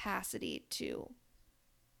emotional capacity to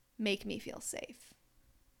make me feel safe?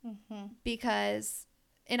 Mm-hmm. Because,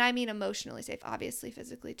 and I mean emotionally safe, obviously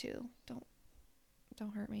physically too. Don't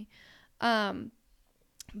hurt me.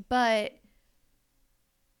 But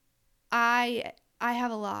I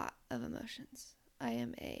have a lot of emotions. I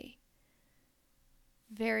am a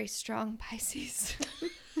very strong Pisces.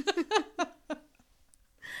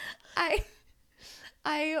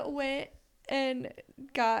 I went and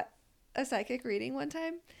got a psychic reading one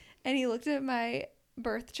time, and he looked at my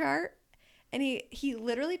birth chart, and he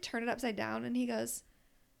literally turned it upside down, and he goes,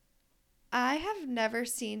 I have never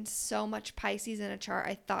seen so much Pisces in a chart.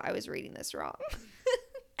 I thought I was reading this wrong.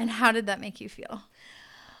 And how did that make you feel?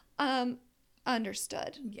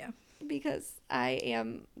 Understood. Yeah. Because I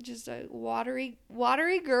am just a watery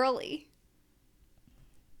girly.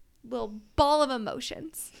 Little ball of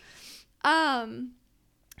emotions.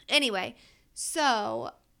 Anyway,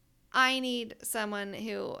 so I need someone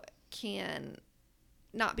who can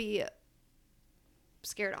not be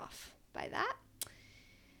scared off by that.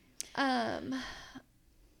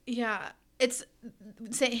 Yeah,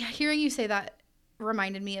 hearing you say that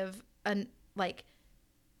reminded me of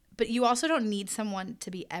but you also don't need someone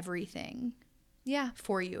to be everything. Yeah.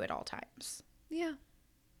 For you at all times. Yeah.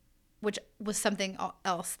 Which was something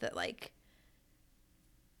else that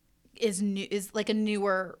is like a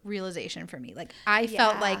newer realization for me. Like I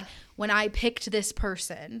felt like when I picked this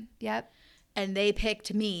person, yep, and they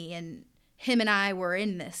picked me, and him and I were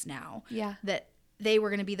in this now. Yeah. That they were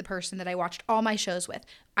going to be the person that I watched all my shows with.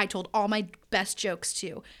 I told all my best jokes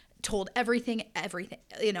to, told everything,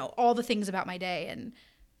 all the things about my day. And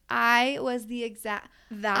I was the exact,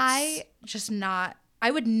 I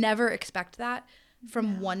would never expect that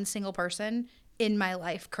from one single person in my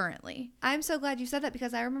life currently. I'm so glad you said that,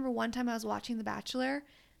 because I remember one time I was watching The Bachelor.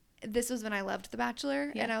 This was when I loved The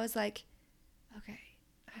Bachelor. Yeah. And I was like, okay,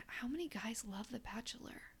 how many guys love The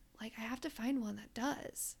Bachelor? Like, I have to find one that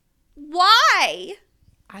does. Why?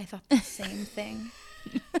 I thought the same thing.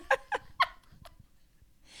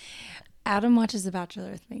 Adam watches The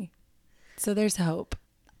Bachelor with me, so there's hope.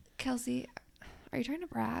 Kelsey, are you trying to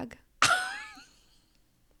brag?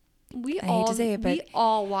 I hate to say it, but we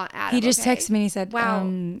all want Adam. He just texted me and he said, wow.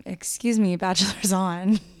 Excuse me, Bachelor's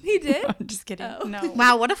on. He did? No, I'm just kidding. Oh. No.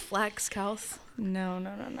 Wow, what a flex, Kels. No.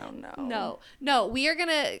 No, we are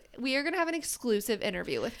gonna have an exclusive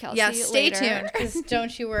interview with Kelsey. Yeah, stay later. tuned, because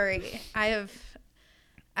don't you worry. I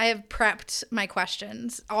have prepped my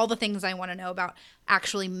questions, all the things I want to know about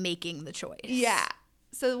actually making the choice. Yeah.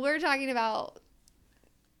 So we're talking about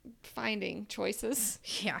finding choices.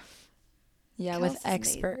 Yeah. Yeah, with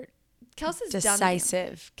expert, Kelsey's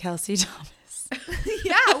decisive Kelsey Thomas.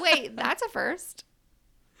 Yeah, wait, that's a first.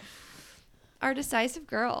 Our decisive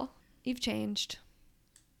girl. You've changed.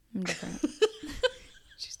 I'm different.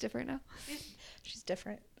 She's different now. She's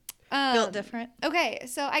different. Built different. Okay,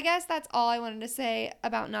 so I guess that's all I wanted to say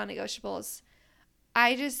about non-negotiables.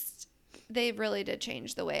 They really did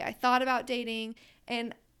change the way I thought about dating.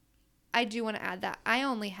 And I do want to add that I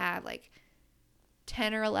only have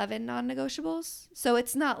 10 or 11 non-negotiables. So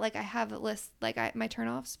it's not like I have a list, my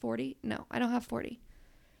turn-offs 40. No, I don't have 40.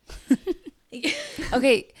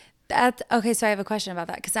 Okay, so I have a question about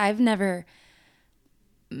that, because I've never,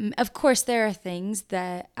 of course there are things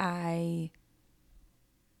that I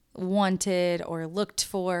wanted or looked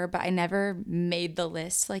for, but I never made the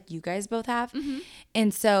list like you guys both have.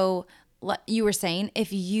 And so you were saying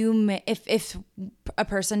if a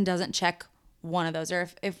person doesn't check one of those, or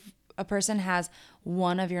if a person has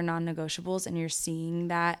one of your non-negotiables and you're seeing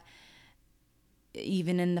that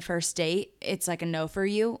even in the first date, it's like a no for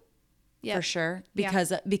you. Yep. For sure,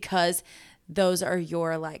 because those are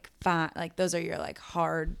your like those are your like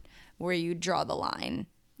hard where you draw the line.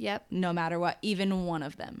 Yep. No matter what, even one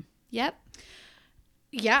of them. Yep.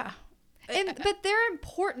 Yeah. But they're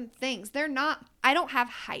important things. They're not. I don't have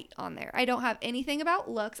height on there. I don't have anything about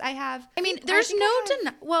looks. There's no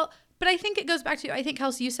well, but I think it goes back to, I think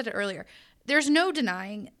Kelsey, you said it earlier. There's no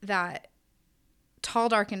denying that tall,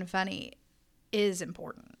 dark, and funny is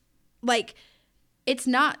important. Like, it's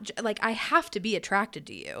not like I have to be attracted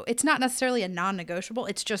to you. It's not necessarily a non-negotiable.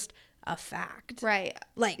 It's just a fact. Right.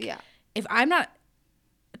 Like, if I'm not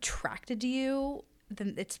attracted to you,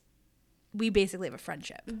 then we basically have a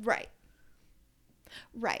friendship. Right.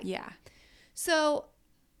 Yeah. So,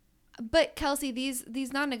 but Kelsey,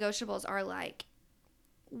 these non-negotiables are like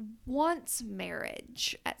once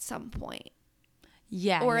marriage at some point.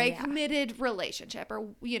 Yeah. Or a committed relationship, or,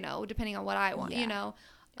 depending on what I want,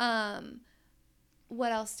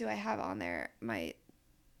 what else do I have on there? My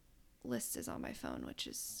list is on my phone, which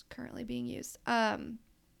is currently being used.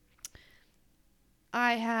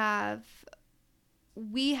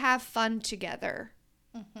 We have fun together.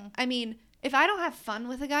 Mm-hmm. I mean, if I don't have fun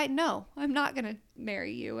with a guy, no, I'm not going to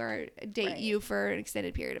marry you or date you for an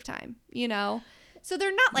extended period of time, So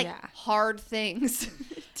they're not like hard things.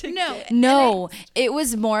 No, it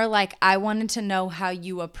was more like I wanted to know how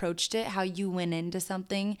you approached it, how you went into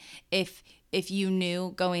something. If you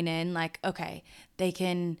knew going in, like, okay, there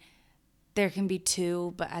can be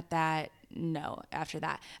two, but at that, no, after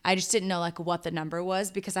that. I just didn't know like what the number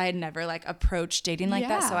was because I had never like approached dating like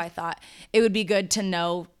that. So I thought it would be good to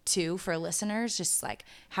know too for listeners, just like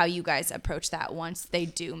how you guys approach that once they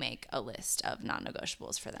do make a list of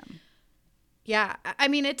non-negotiables for them. Yeah. I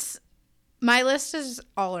mean, my list is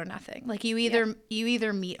all or nothing. Like you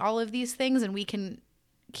either meet all of these things and we can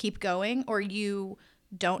keep going, or you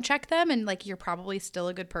don't check them and like you're probably still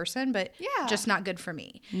a good person, but just not good for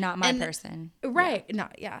me. Not my person. Right.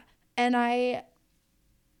 And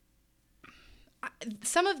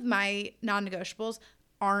some of my non-negotiables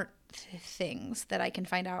aren't things that I can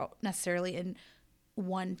find out necessarily in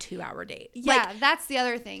 1-2 hour date. Yeah, that's the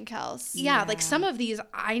other thing, Kels. Yeah, like some of these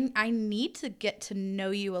I need to get to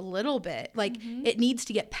know you a little bit. Like it needs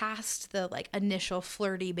to get past the like initial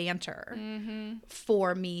flirty banter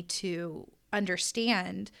for me to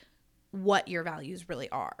understand what your values really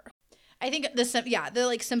are. I think the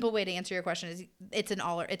like simple way to answer your question is it's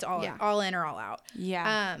all in or all out.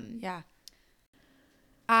 Yeah.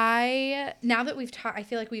 Now that I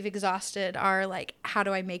feel like we've exhausted our like how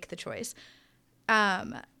do I make the choice.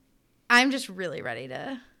 I'm just really ready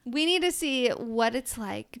to. We need to see what it's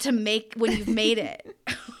like to make when you've made it.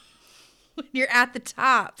 When you're at the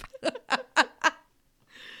top.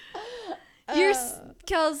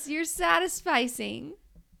 Kels, you're satisficing.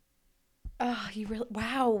 Oh, you really?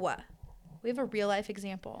 Wow. We have a real life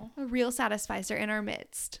example. A real satisficer in our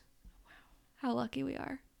midst. Wow. How lucky we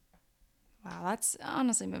are. Wow, that's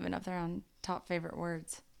honestly moving up there on top favorite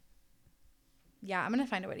words. Yeah, I'm going to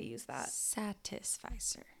find a way to use that.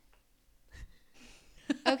 Satisficer.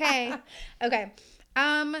 Okay. Okay.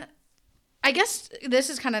 I guess this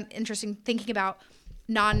is kind of interesting thinking about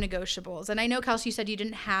non-negotiables. And I know, Kelsey, you said you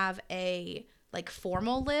didn't have a like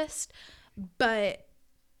formal list, but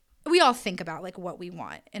we all think about like what we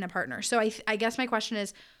want in a partner. So I guess my question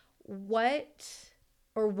is,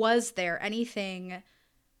 was there anything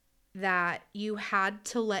that you had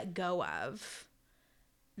to let go of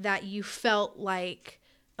that you felt like,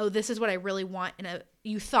 oh, this is what I really want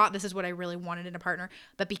you thought this is what I really wanted in a partner,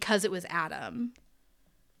 but because it was Adam,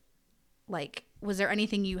 like, was there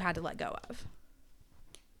anything you had to let go of?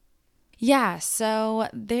 Yeah, so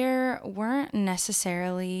there weren't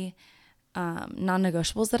necessarily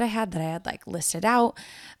non-negotiables that I had like listed out.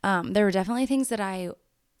 There were definitely things that I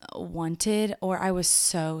wanted, or I was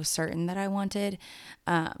so certain that I wanted,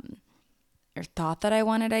 or thought that I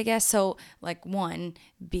wanted, I guess. So like one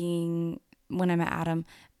being when I met Adam,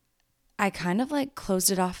 I kind of like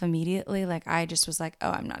closed it off immediately. Like I just was like,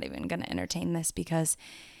 oh, I'm not even going to entertain this because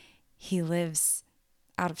he lives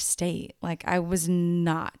out of state. Like I was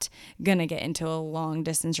not going to get into a long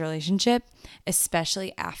distance relationship,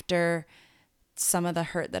 especially after some of the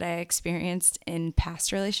hurt that I experienced in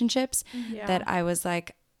past relationships, that I was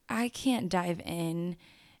like, I can't dive in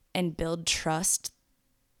and build trust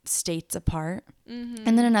states apart. Mm-hmm.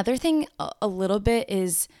 And then another thing a little bit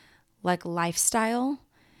is like lifestyle,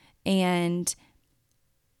 and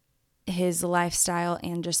his lifestyle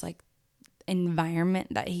and just like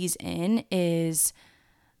environment that he's in is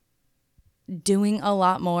doing a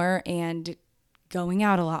lot more and going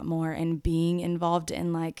out a lot more and being involved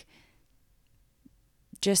in like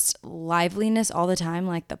just liveliness all the time,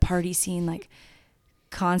 like the party scene, like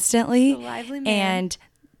constantly. The lively man. And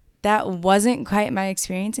that wasn't quite my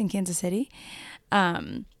experience in Kansas City.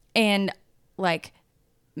 And like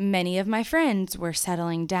many of my friends were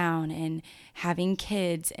settling down and having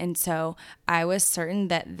kids. And so I was certain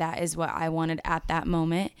that that is what I wanted at that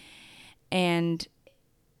moment. And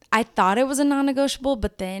I thought it was a non-negotiable,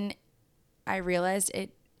 but then I realized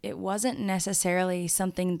it wasn't necessarily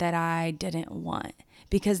something that I didn't want.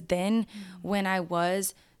 Because then when I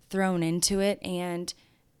was thrown into it, and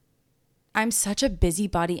I'm such a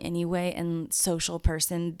busybody anyway and social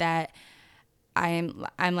person that I'm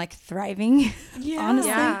like thriving, honestly.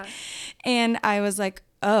 Yeah. And I was like,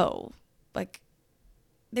 oh, like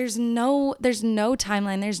there's no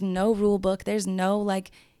timeline, there's no rule book, there's no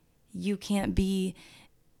like you can't be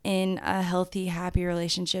in a healthy, happy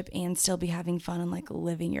relationship and still be having fun and like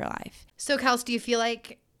living your life. So, Kels, do you feel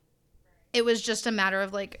like it was just a matter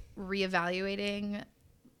of like reevaluating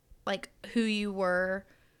like who you were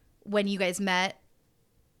when you guys met,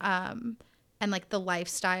 and like the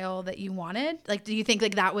lifestyle that you wanted? Like, do you think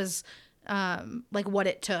like that was like what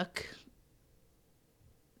it took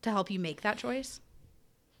to help you make that choice?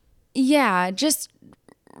 Yeah, just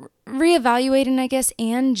reevaluating, I guess,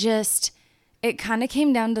 and just it kind of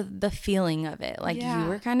came down to the feeling of it. Like Yeah. you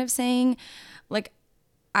were kind of saying, like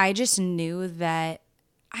I just knew that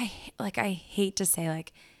I hate to say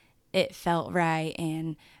like it felt right,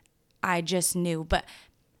 and I just knew, but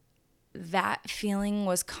that feeling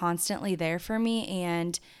was constantly there for me.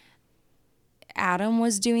 And Adam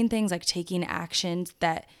was doing things like taking actions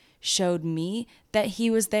that showed me that he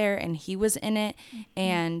was there and he was in it,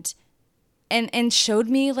 and showed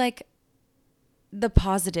me like the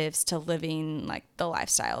positives to living like the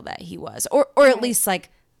lifestyle that he was, or at least like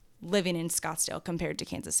living in Scottsdale compared to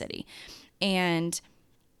Kansas City. And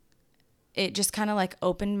it just kind of like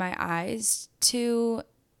opened my eyes to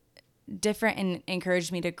different and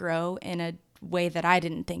encouraged me to grow in a way that I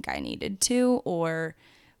didn't think I needed to or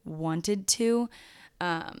wanted to.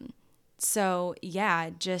 So yeah,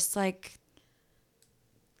 just like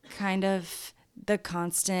kind of the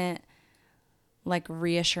constant like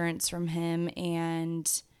reassurance from him,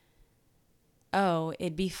 and oh,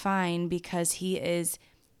 it'd be fine, because he is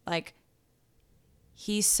like,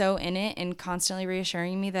 he's so in it and constantly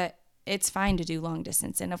reassuring me that it's fine to do long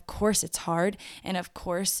distance. And of course it's hard. And of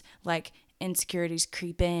course, like insecurities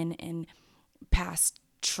creep in and past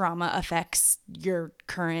trauma affects your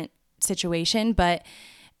current situation. But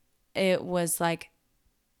it was like,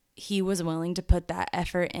 he was willing to put that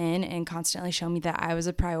effort in and constantly show me that I was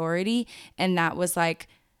a priority. And that was like,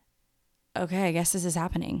 okay, I guess this is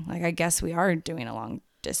happening. Like, I guess we are doing a long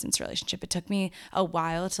distance relationship. It took me a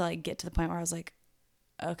while to like get to the point where I was like,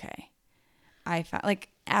 okay. I found like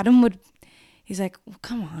he's like, well,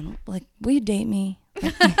 come on, like, will you date me?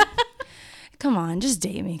 Like, come on, just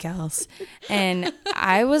date me, Kels. And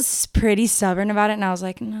I was pretty stubborn about it. And I was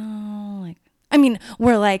like, no, like, I mean,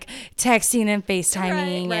 we're like texting and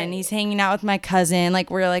FaceTiming, Right. and he's hanging out with my cousin.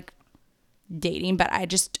 Like, we're like dating, but I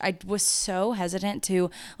was so hesitant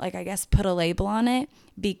to like, I guess, put a label on it,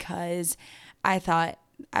 because I thought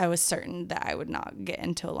I was certain that I would not get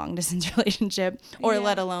into a long distance relationship, or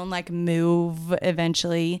let alone like move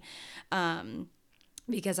eventually,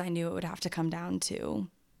 because I knew it would have to come down to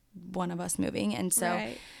one of us moving. And so,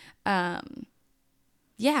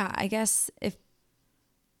 yeah, I guess if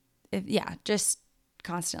just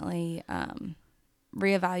constantly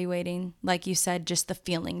reevaluating, like you said, just the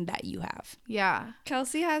feeling that you have. Yeah.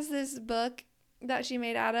 Kelsey has this book that she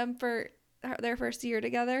made Adam for their first year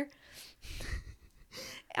together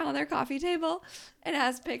on their coffee table. It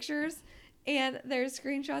has pictures, and there's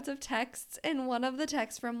screenshots of texts, and one of the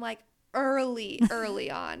texts from like early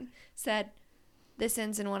on said, "This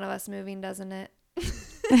ends in one of us moving, doesn't it?"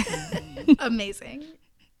 Amazing.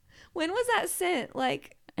 When was that sent?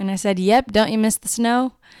 Like, And I said, yep, don't you miss the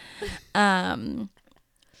snow?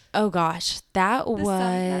 Oh gosh, that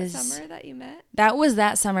that summer that you met? was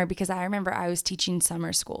that summer, because I remember I was teaching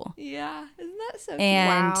summer school, Yeah. Isn't that so cute?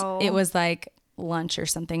 and Wow. it was like lunch or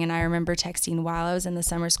something. And I remember texting while I was in the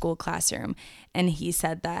summer school classroom, and he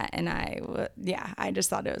said that. And I just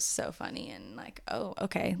thought it was so funny, and like, oh,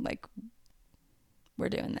 okay. Like, we're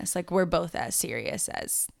doing this. Like, we're both as serious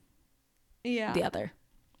as Yeah. the other.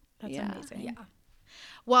 That's Yeah. amazing. Yeah.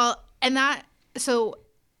 Well, and that, so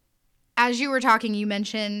as you were talking, you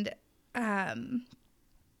mentioned,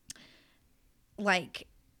 like,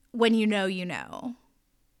 when you know, you know.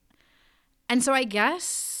 And so I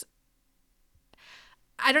guess,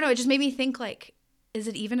 I don't know, it just made me think, like, is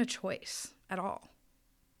it even a choice at all?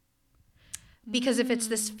 Because if it's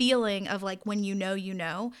this feeling of, like, when you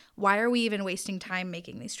know, why are we even wasting time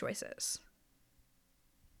making these choices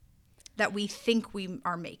that we think we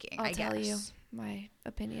are making, I'll I tell guess. you my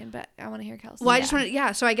opinion, but I want to hear Kelsey. Well, I just want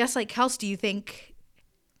to, so I guess, like, Kels, do you think,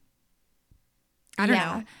 I don't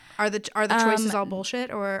know, are the choices all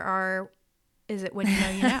bullshit, or is it when you know,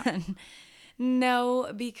 you know?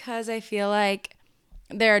 No, because I feel like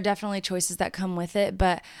there are definitely choices that come with it,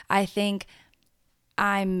 but I think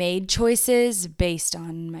I made choices based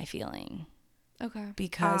on my feeling Okay.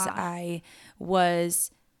 because I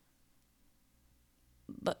was,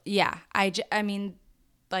 but yeah, I mean,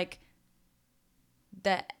 like,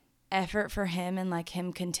 the effort for him and, like,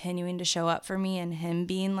 him continuing to show up for me and him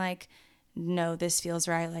being like, no, this feels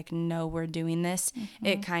right, like, no, we're doing this,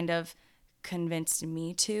 it kind of convinced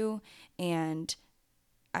me to, and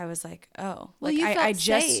I was like, oh, Well, like, you I felt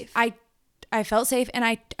just safe. I felt safe, and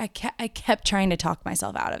I kept trying to talk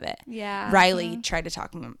myself out of it. Yeah. Riley tried to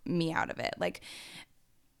talk me out of it. Like,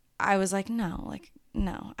 I was like, no,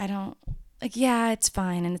 I don't, like, yeah, it's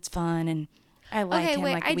fine and it's fun and I like him,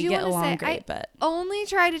 like, I we do get want to say, along great, I but only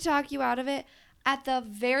tried to talk you out of it at the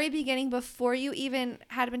very beginning before you even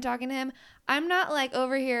had been talking to him. I'm not like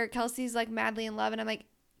over here, Kelsey's like madly in love, and I'm like,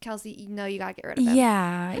 Kelsey, you know you gotta get rid of him.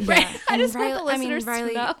 yeah. Right? I And just want the listeners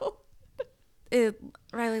Riley, to know.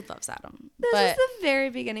 Riley loves Adam. This but was the very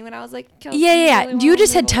beginning when I was like, Kelsey, yeah. really You wanna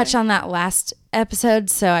just move had touched away. on that last episode,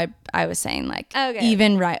 so I was saying, like, Okay.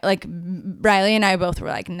 even like Riley and I both were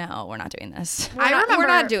like, no, we're not doing this. We're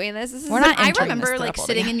not doing this. This is We're not I entering remember, this like, throuple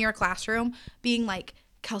sitting together. in your classroom being like,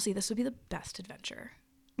 Kelsey, this would be the best adventure.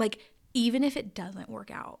 Like, even if it doesn't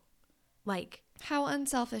work out, like, How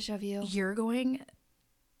unselfish of you. you're going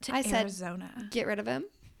to I said- Arizona. Get rid of him.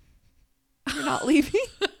 You're not leaving.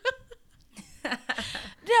 No,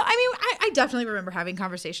 I mean, I definitely remember having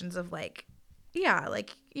conversations of, like, yeah,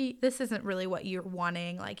 like, this isn't really what you're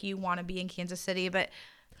wanting. Like, you want to be in Kansas City, but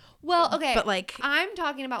Well, okay. But, like, I'm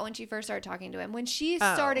talking about when she first started talking to him. When she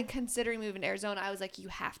started considering moving to Arizona, I was like, you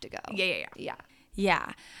have to go. yeah.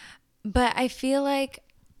 Yeah. But I feel like,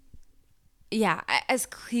 yeah, as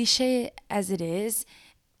cliche as it is,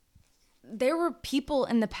 there were people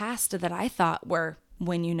in the past that I thought were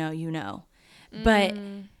when you know, you know.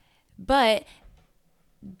 But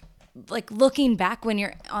like, looking back when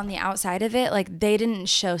you're on the outside of it, like, they didn't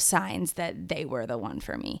show signs that they were the one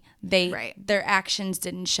for me. Their actions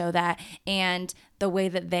didn't show that. And the way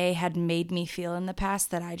that they had made me feel in the past,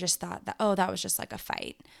 that I just thought that, oh, that was just like a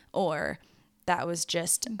fight, or that was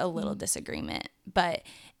just a little disagreement. But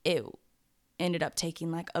it ended up taking,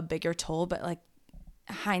 like, a bigger toll. But, like,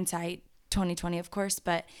 hindsight 2020, of course,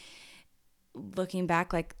 but looking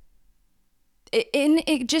back, like,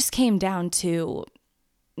 it just came down to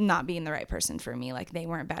not being the right person for me. Like, they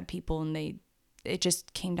weren't bad people, and it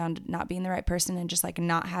just came down to not being the right person, and just, like,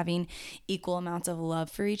 not having equal amounts of love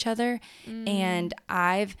for each other. And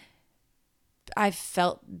I've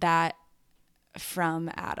felt that from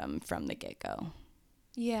Adam from the get-go.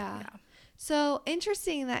 Yeah. So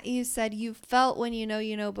interesting that you said you felt when you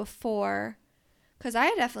know before, because I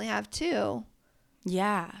definitely have too.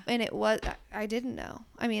 Yeah. And I didn't know.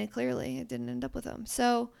 I mean, clearly it didn't end up with him.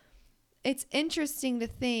 So it's interesting to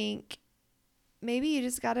think maybe you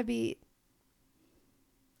just got to be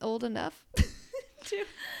old enough to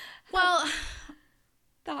Well,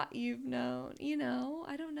 thought you've known,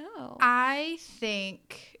 I don't know. I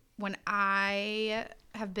think when I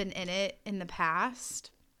have been in it in the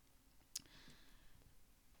past,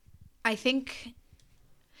 I think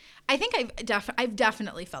I've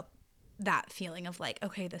definitely felt that feeling of, like,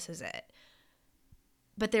 okay, this is it.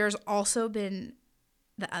 But there's also been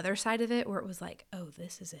the other side of it where it was like, oh,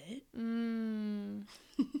 this is it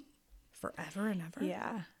forever and ever.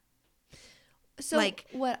 Yeah. So like,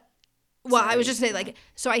 what? Well, I Sorry. was just saying, like,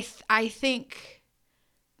 so I think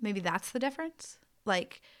maybe that's the difference.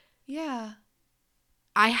 Like, Yeah.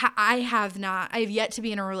 I've yet to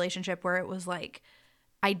be in a relationship where it was like,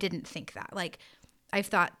 I didn't think that. Like, I've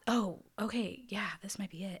thought, oh, okay, yeah, this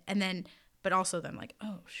might be it. And then, but also then, like,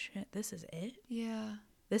 oh shit, this is it. Yeah.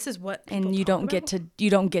 This is what. And you don't get to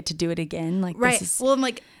do it again. Like, Right. This is, Well, I'm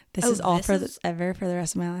like, this oh, is all this for is- ever for the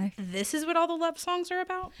rest of my life. This is what all the love songs are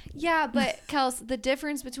about. Yeah, but Kels, the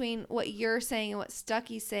difference between what you're saying and what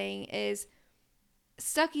Stucky's saying is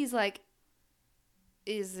Stucky's like,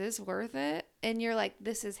 is this worth it? And you're like,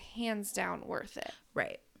 this is hands down worth it.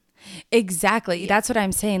 Right. Exactly. That's what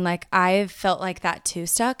I'm saying. Like, I've felt like that too,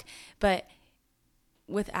 Stuck. But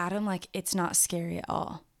with Adam, like, it's not scary at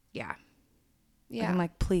all. Yeah. Like, Yeah. I'm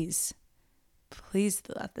like, please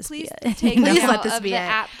let this Please be it. take Please them let out this of be the it.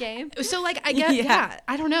 app game. So like, I guess, Yeah. yeah,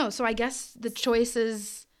 I don't know. So I guess the choice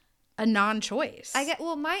is a non-choice.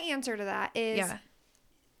 Well, my answer to that is Yeah.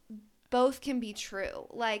 both can be true.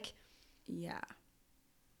 Like, Yeah.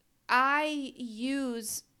 I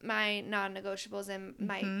use my non-negotiables and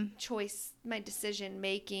my choice, my decision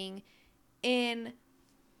making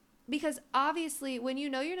because obviously when you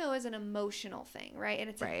know is an emotional thing, right? And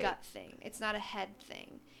it's Right. a gut thing. It's not a head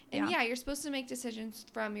thing. And Yeah. you're supposed to make decisions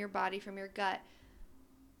from your body, from your gut.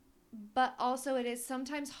 But also it is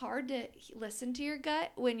sometimes hard to listen to your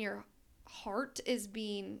gut when your heart is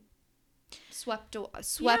being swept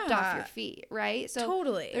off Yeah. your feet, right? So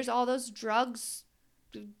Totally. there's all those drugs,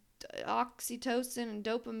 oxytocin and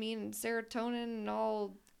dopamine and serotonin and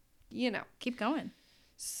all, Keep going.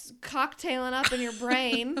 cocktailing up in your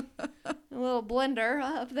brain, a little blender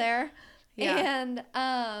up there. Yeah. And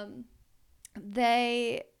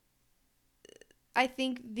I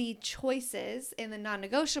think the choices in the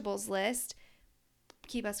non-negotiables list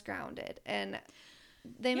keep us grounded, and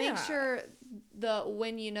they make Yeah. sure the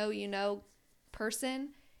when you know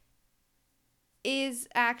person is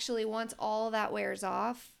actually, once all that wears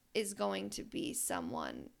off, is going to be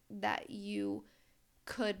someone that you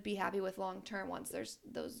could be happy with long term once there's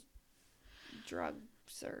those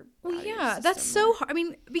drugs or Well, out of your yeah, that's system so more. hard. I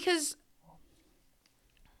mean, because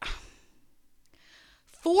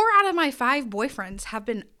 4 out of my 5 boyfriends have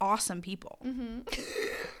been awesome people.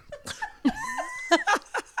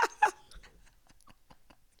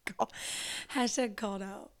 Hashtag called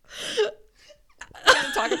out. We're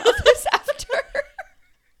gonna talk about this after.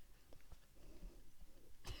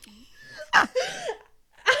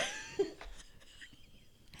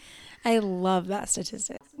 I love that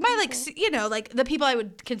statistic. My like the people I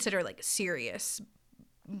would consider like serious,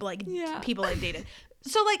 like Yeah. people I've dated.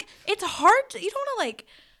 So like it's hard. You don't want to like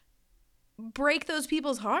break those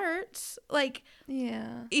people's hearts, like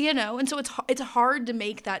Yeah. And so it's hard to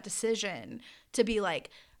make that decision to be like,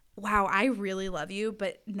 wow, I really love you,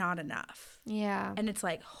 but not enough. Yeah. And it's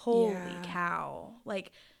like, holy Yeah. cow,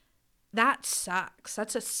 like that sucks.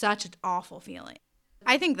 That's such an awful feeling.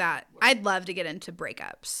 I think that I'd love to get into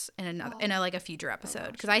breakups in a future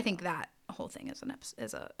episode, because I think that whole thing is an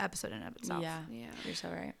episode in and of itself. Yeah. Yeah. You're so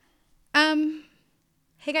right.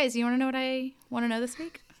 Hey guys, you want to know what I want to know this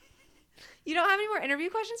week? You don't have any more interview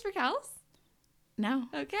questions for Kels? No,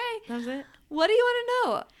 Okay. that was it. What do you want to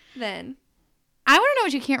know then? I want to know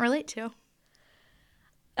what you can't relate to.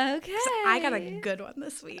 Okay. I got a good one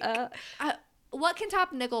this week. What can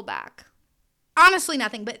top Nickelback? Honestly,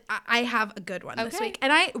 nothing, but I have a good one this Okay. week,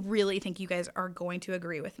 and I really think you guys are going to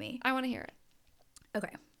agree with me. I want to hear it. Okay.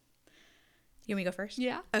 You want me to go first?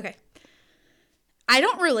 Yeah. Okay. I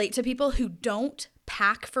don't relate to people who don't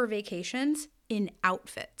pack for vacations in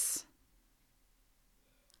outfits.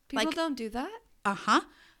 People Like- don't do that? Uh-huh.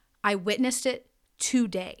 I witnessed it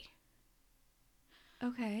today.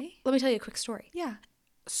 Okay. Let me tell you a quick story. Yeah.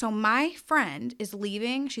 So my friend is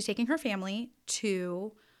leaving. She's taking her family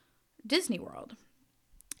to Disney World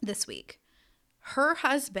this week. Her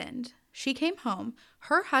husband, she came home.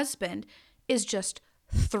 Her husband is just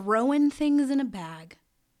throwing things in a bag.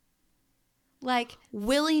 Like,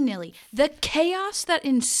 Willy-nilly. The chaos that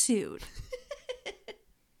ensued.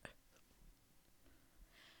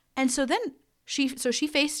 And so then she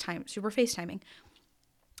FaceTimes. We're FaceTiming.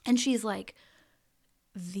 And she's like,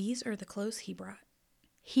 these are the clothes he brought.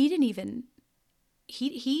 He didn't even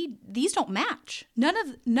these don't match.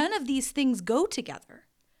 None of these things go together.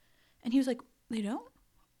 And he was like, they don't?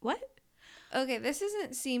 What? okay, this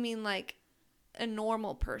isn't seeming like a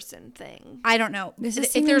normal person thing. I don't know. This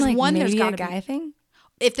is if there's like one, maybe there's a got to guy be. thing.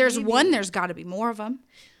 If there's Maybe. one, there's got to be more of them.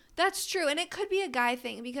 That's true. And it could be a guy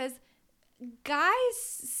thing because guys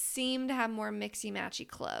seem to have more mixy matchy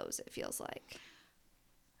clothes, it feels like.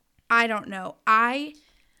 I don't know. It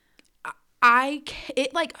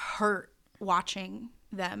like hurt watching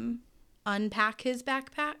them unpack his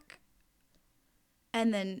backpack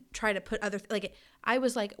and then try to put I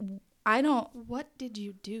was like, I don't. What did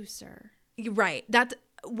you do, sir? You're right. That's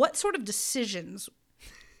what sort of decisions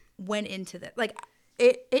went into that. Like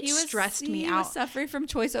it stressed me He out. was suffering from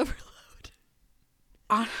choice overload.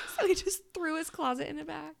 Hon- So he just threw his closet in the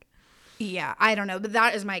back. Yeah, I don't know, but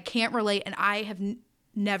that is my can't relate, and I have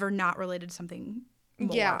never not related to something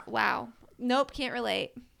more. Yeah. Wow. Nope. Can't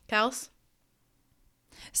relate. Kels?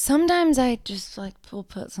 Sometimes I just like will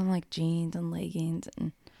put some like jeans and leggings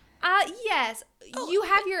and Yes. You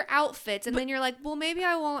have your outfits, and then you're like, well, maybe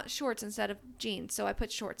I want shorts instead of jeans, so I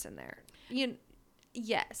put shorts in there.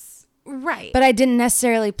 Yes. Right. but I didn't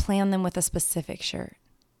necessarily plan them with a specific shirt.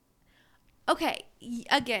 Okay.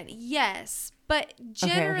 Again, yes, but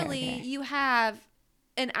generally okay. you have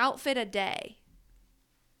an outfit a day.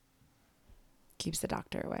 Keeps the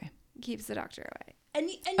doctor away. Keeps the doctor away.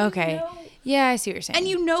 and Okay. you know, Yeah, I see what you're saying. and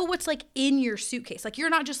you know what's like in your suitcase. Like you're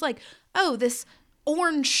not just like, oh, this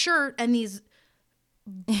orange shirt and these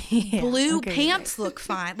Yeah, blue okay, pants look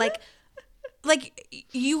fine. Like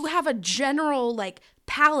you have a general like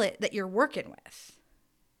palette that you're working with.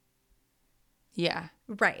 Yeah.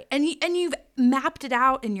 Right. And you've mapped it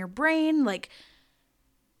out in your brain. Like,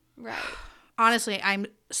 Right. honestly, I'm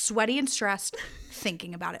sweaty and stressed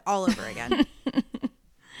thinking about it all over again.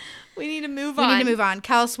 We need to move We on. need to move on.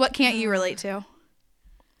 Kels, what can't you relate to?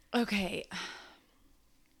 Okay.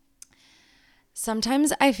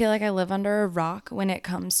 Sometimes I feel like I live under a rock when it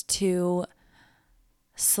comes to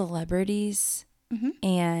celebrities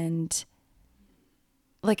and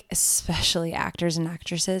like especially actors and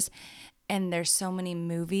actresses. And there's so many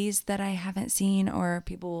movies that I haven't seen, or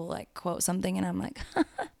people will like quote something and I'm like,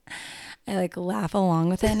 I like laugh along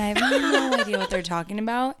with it and I have no idea what they're talking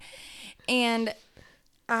about. And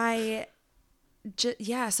so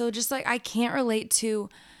just like I can't relate to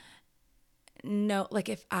like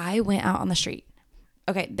if I went out on the street.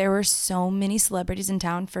 Okay, there were so many celebrities in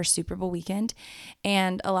town for Super Bowl weekend,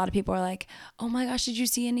 and a lot of people are like, "Oh my gosh, did you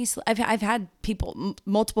see any?" I've had people,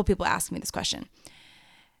 multiple people, ask me this question.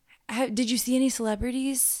 Did you see any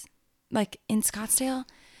celebrities like in Scottsdale?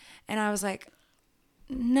 And I was like,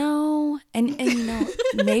 no. And you know,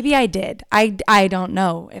 maybe I did. I don't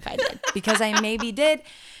know if I did because I maybe did.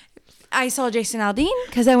 I saw Jason Aldean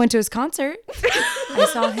because I went to his concert. I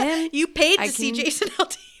saw him. You paid to see Jason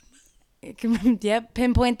Aldean. Yep,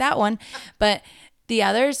 pinpoint that one. But the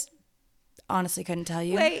others, honestly, couldn't tell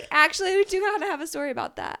you. Wait, actually, we do gotta have a story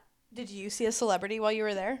about that. Did you see a celebrity while you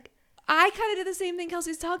were there? I kind of did the same thing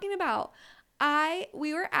Kelsey's talking about.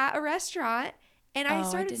 We were at a restaurant, and I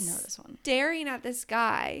started didn't know this one. staring at this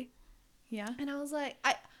guy, Yeah. and I was like,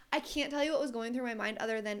 I can't tell you what was going through my mind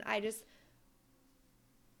other than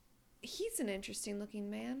he's an interesting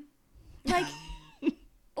looking man.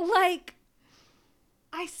 Like,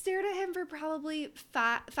 I stared at him for probably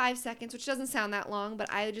 5 seconds, which doesn't sound that long,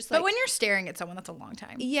 but I just like. But when you're staring at someone, that's a long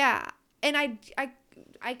time. Yeah, and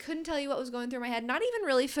I couldn't tell you what was going through my head. Not even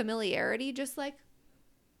really familiarity, just like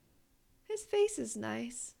his face is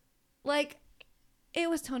nice. Like it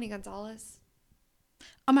was Tony Gonzalez.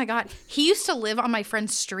 Oh my God. He used to live on my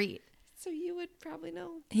friend's street. So you would probably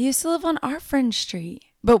know. He used to live on our friend's street,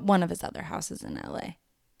 but one of his other houses in LA.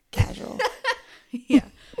 Casual. Yeah.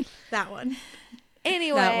 That one.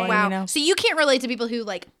 Anyway, That one. Wow. You know? So you can't relate to people who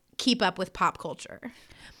like keep up with pop culture.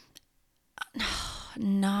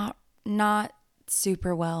 Not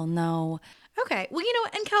super well, no. Okay. Well, you know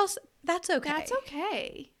what? And Kels, that's okay. that's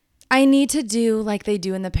okay. I need to do like they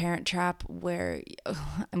do in The Parent Trap where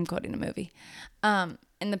I'm quoting a movie.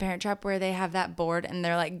 In The Parent Trap where they have that board and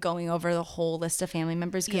they're like going over the whole list of family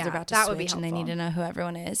members because Yeah, they're about to that would be switch and they need helpful. to know who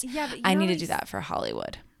everyone is. Yeah, but you I know need to like do that for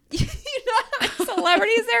Hollywood. You know how many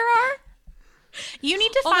celebrities there are? You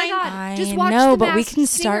need to Oh my find. God. I Just watch know, The but we Masked can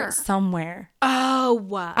start Singer. somewhere. Oh,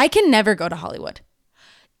 I can never go to Hollywood.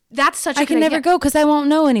 that's such a I can good never idea. go because I won't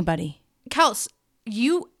know anybody. Kels,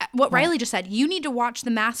 what Riley just said, you need to watch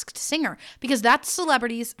The Masked Singer because that's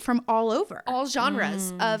celebrities from all over. All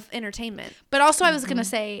genres of entertainment. But also, I was going to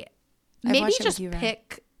say, I've maybe watched it with just you, Ren.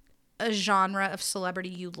 pick a genre of celebrity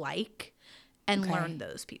you like and Okay. learn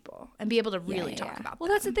those people and be able to really yeah, talk yeah. about Well,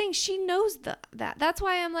 them. that's the thing. She knows that. That's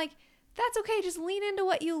why I'm like, that's okay. Just lean into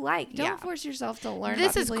what you like. Don't Yeah. force yourself to learn.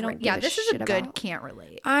 This about is people you great. don't Yeah, give this is a shit good about. can't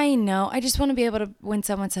relate. I know. I just want to be able to, when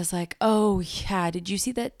someone says like, oh yeah, did you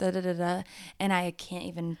see that? Da, da, da, da, and I can't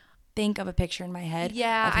even think of a picture in my head.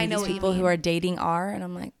 Yeah, of who I know these what you people who mean. are dating are, and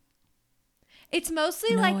I'm like, It's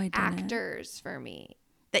mostly No, I like didn't. actors for me.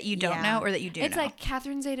 That you don't Yeah. know or that you do It's know. like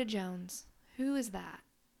Catherine Zeta-Jones. Who is that?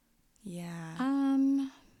 yeah.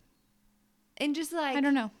 And just like I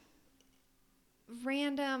don't know.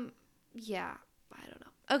 random. Yeah, I don't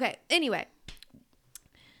know. Okay. Anyway,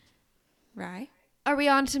 Right. are we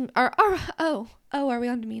on to are we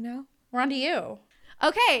on to me now? We're on to you.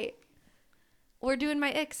 Okay. We're doing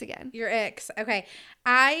my icks again. Your icks. Okay.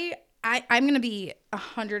 I'm going to be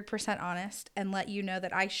 100% honest and let you know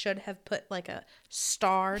that I should have put like a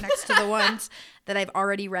star next to the ones that I've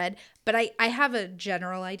already read. But I have a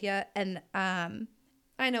general idea. And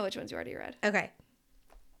I know which ones you already read. okay.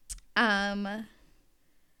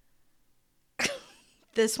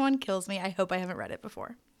 This one kills me. I hope I haven't read it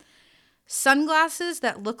before. Sunglasses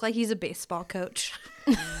that look like he's a baseball coach.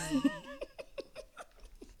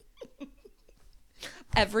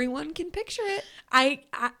 Everyone can picture it.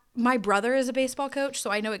 My brother is a baseball coach, so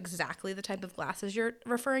I know exactly the type of glasses you're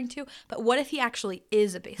referring to. But what if he actually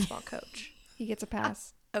is a baseball coach? He gets a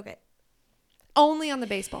pass. Okay. Only on the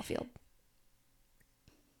baseball field.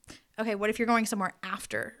 Okay, what if you're going somewhere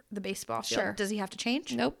after the baseball field? Sure. Does he have to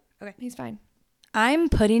change? Nope. Okay. He's fine. I'm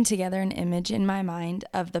putting together an image in my mind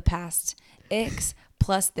of the past icks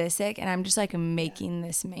plus this ick, and I'm just like making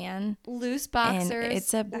this man. Loose boxers.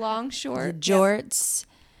 it's a long The short. jorts.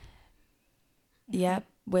 Yep,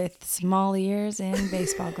 with small ears and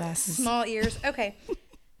baseball glasses. Small ears. Okay.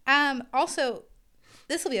 Also,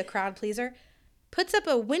 this will be a crowd pleaser. Puts up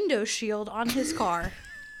a window shield on his car.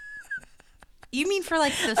 You mean for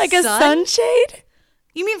like the Like sun? a sunshade?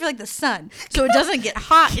 You mean for like the sun, so it doesn't get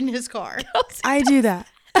hot in his car. I do that.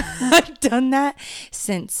 I've done that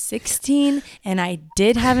since 16, and I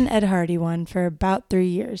did have an Ed Hardy one for about 3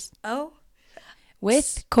 years Oh.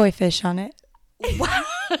 with koi fish on it. Wow.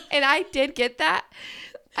 And I did get that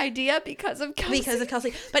idea because of Kelsey. Because of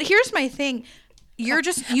Kelsey. But here's my thing. You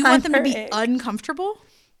want them to be ick. uncomfortable?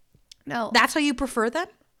 No. That's how you prefer them?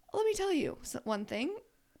 Let me tell you one thing.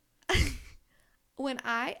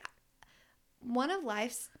 One of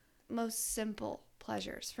life's most simple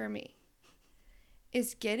pleasures for me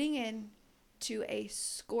is getting into a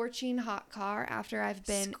scorching hot car after I've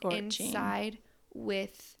been Scorching. inside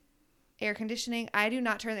with air conditioning. I do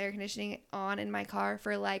not turn the air conditioning on in my car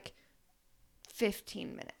for like 15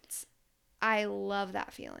 minutes. I love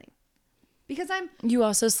that feeling. Because You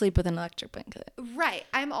also sleep with an electric blanket.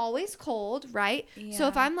 I'm always cold, right? So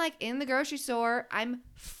if Yeah. I'm like in the grocery store, I'm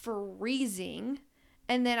freezing,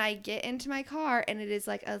 and then I get into my car and it is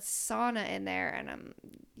like a sauna in there, and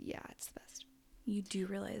it's the best. You do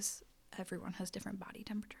realize everyone has different body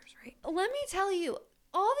temperatures, right? Let me tell you,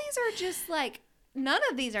 all these are just like, none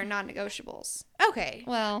of these are non-negotiables. Okay.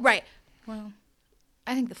 Well, Right. Well,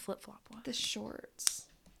 I think the flip-flop one. the shorts,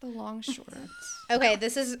 the long shorts. Okay,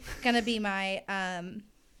 this is gonna be my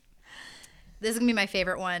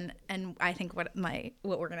favorite one, and I think what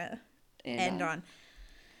we're gonna end on.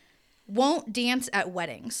 Won't dance at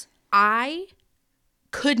weddings. I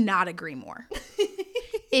could not agree more.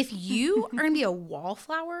 If you are gonna be a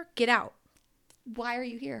wallflower, get out. Why are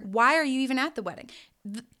you here? Why are you even at the wedding?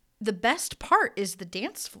 The best part is the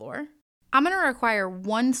dance floor. I'm gonna require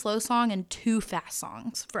 1 slow song and 2 fast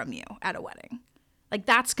songs from you at a wedding. Like,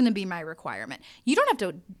 that's gonna be my requirement. You don't have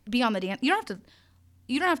to be on the dance. You don't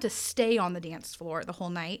have to stay on the dance floor the whole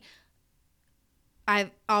night.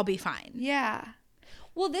 I'll be fine. Yeah.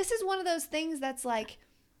 Well, this is one of those things that's like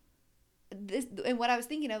this, and what I was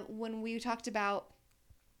thinking of when we talked about,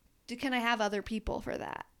 can I have other people for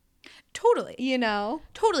that? Totally. You know?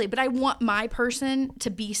 Totally. But I want my person to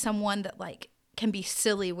be someone that like can be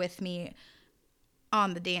silly with me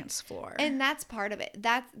on the dance floor. And that's part of it.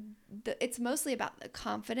 It's mostly about the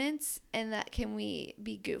confidence and that can we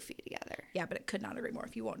be goofy together. Yeah, but it could not agree more.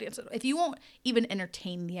 If you won't dance, if you won't even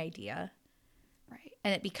entertain the idea, Right.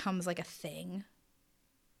 and it becomes like a thing,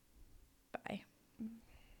 bye.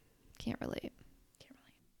 Can't relate.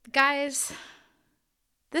 Guys,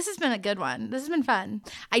 this has been a good one. This has been fun.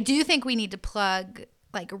 I do think we need to plug,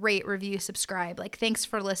 like, rate, review, subscribe. Like, thanks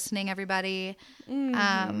for listening, everybody.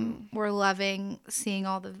 We're loving seeing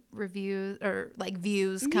all the reviews or like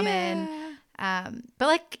views come in. But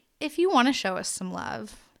like, if you want to show us some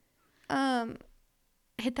love,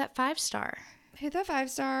 hit that 5-star. Hit that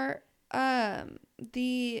 5-star.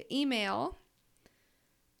 The email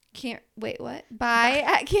bye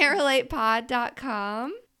at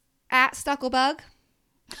can'trelatepod.com, at Stucklebug.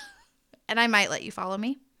 And I might let you follow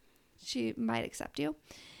me. She might accept you.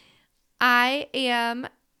 I am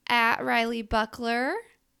at Riley Buckler.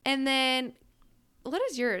 And then, what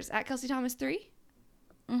is yours? At Kelsey Thomas 3?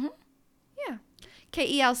 Mm-hmm. Yeah.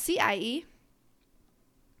 KELCIE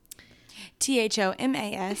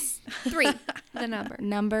THOMAS 3, the number.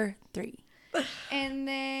 number 3. And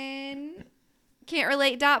then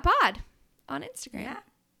can'trelate.pod on Instagram. Yeah.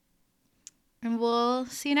 And we'll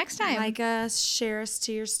see you next time. Like us, share us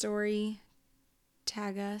to your story,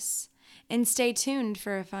 tag us, and stay tuned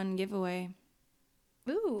for a fun giveaway.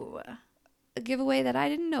 Ooh. A giveaway that I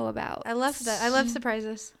didn't know about. I love that. I love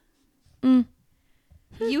surprises. Mm.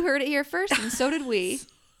 You heard it here first, and so did we.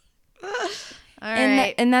 All And,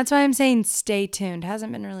 right. and that's why I'm saying stay tuned.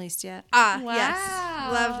 Hasn't been released yet. Yes. Wow.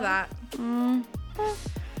 Love that. All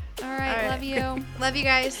right. Love you. Love you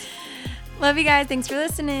guys. Love you guys. Thanks for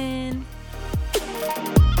listening.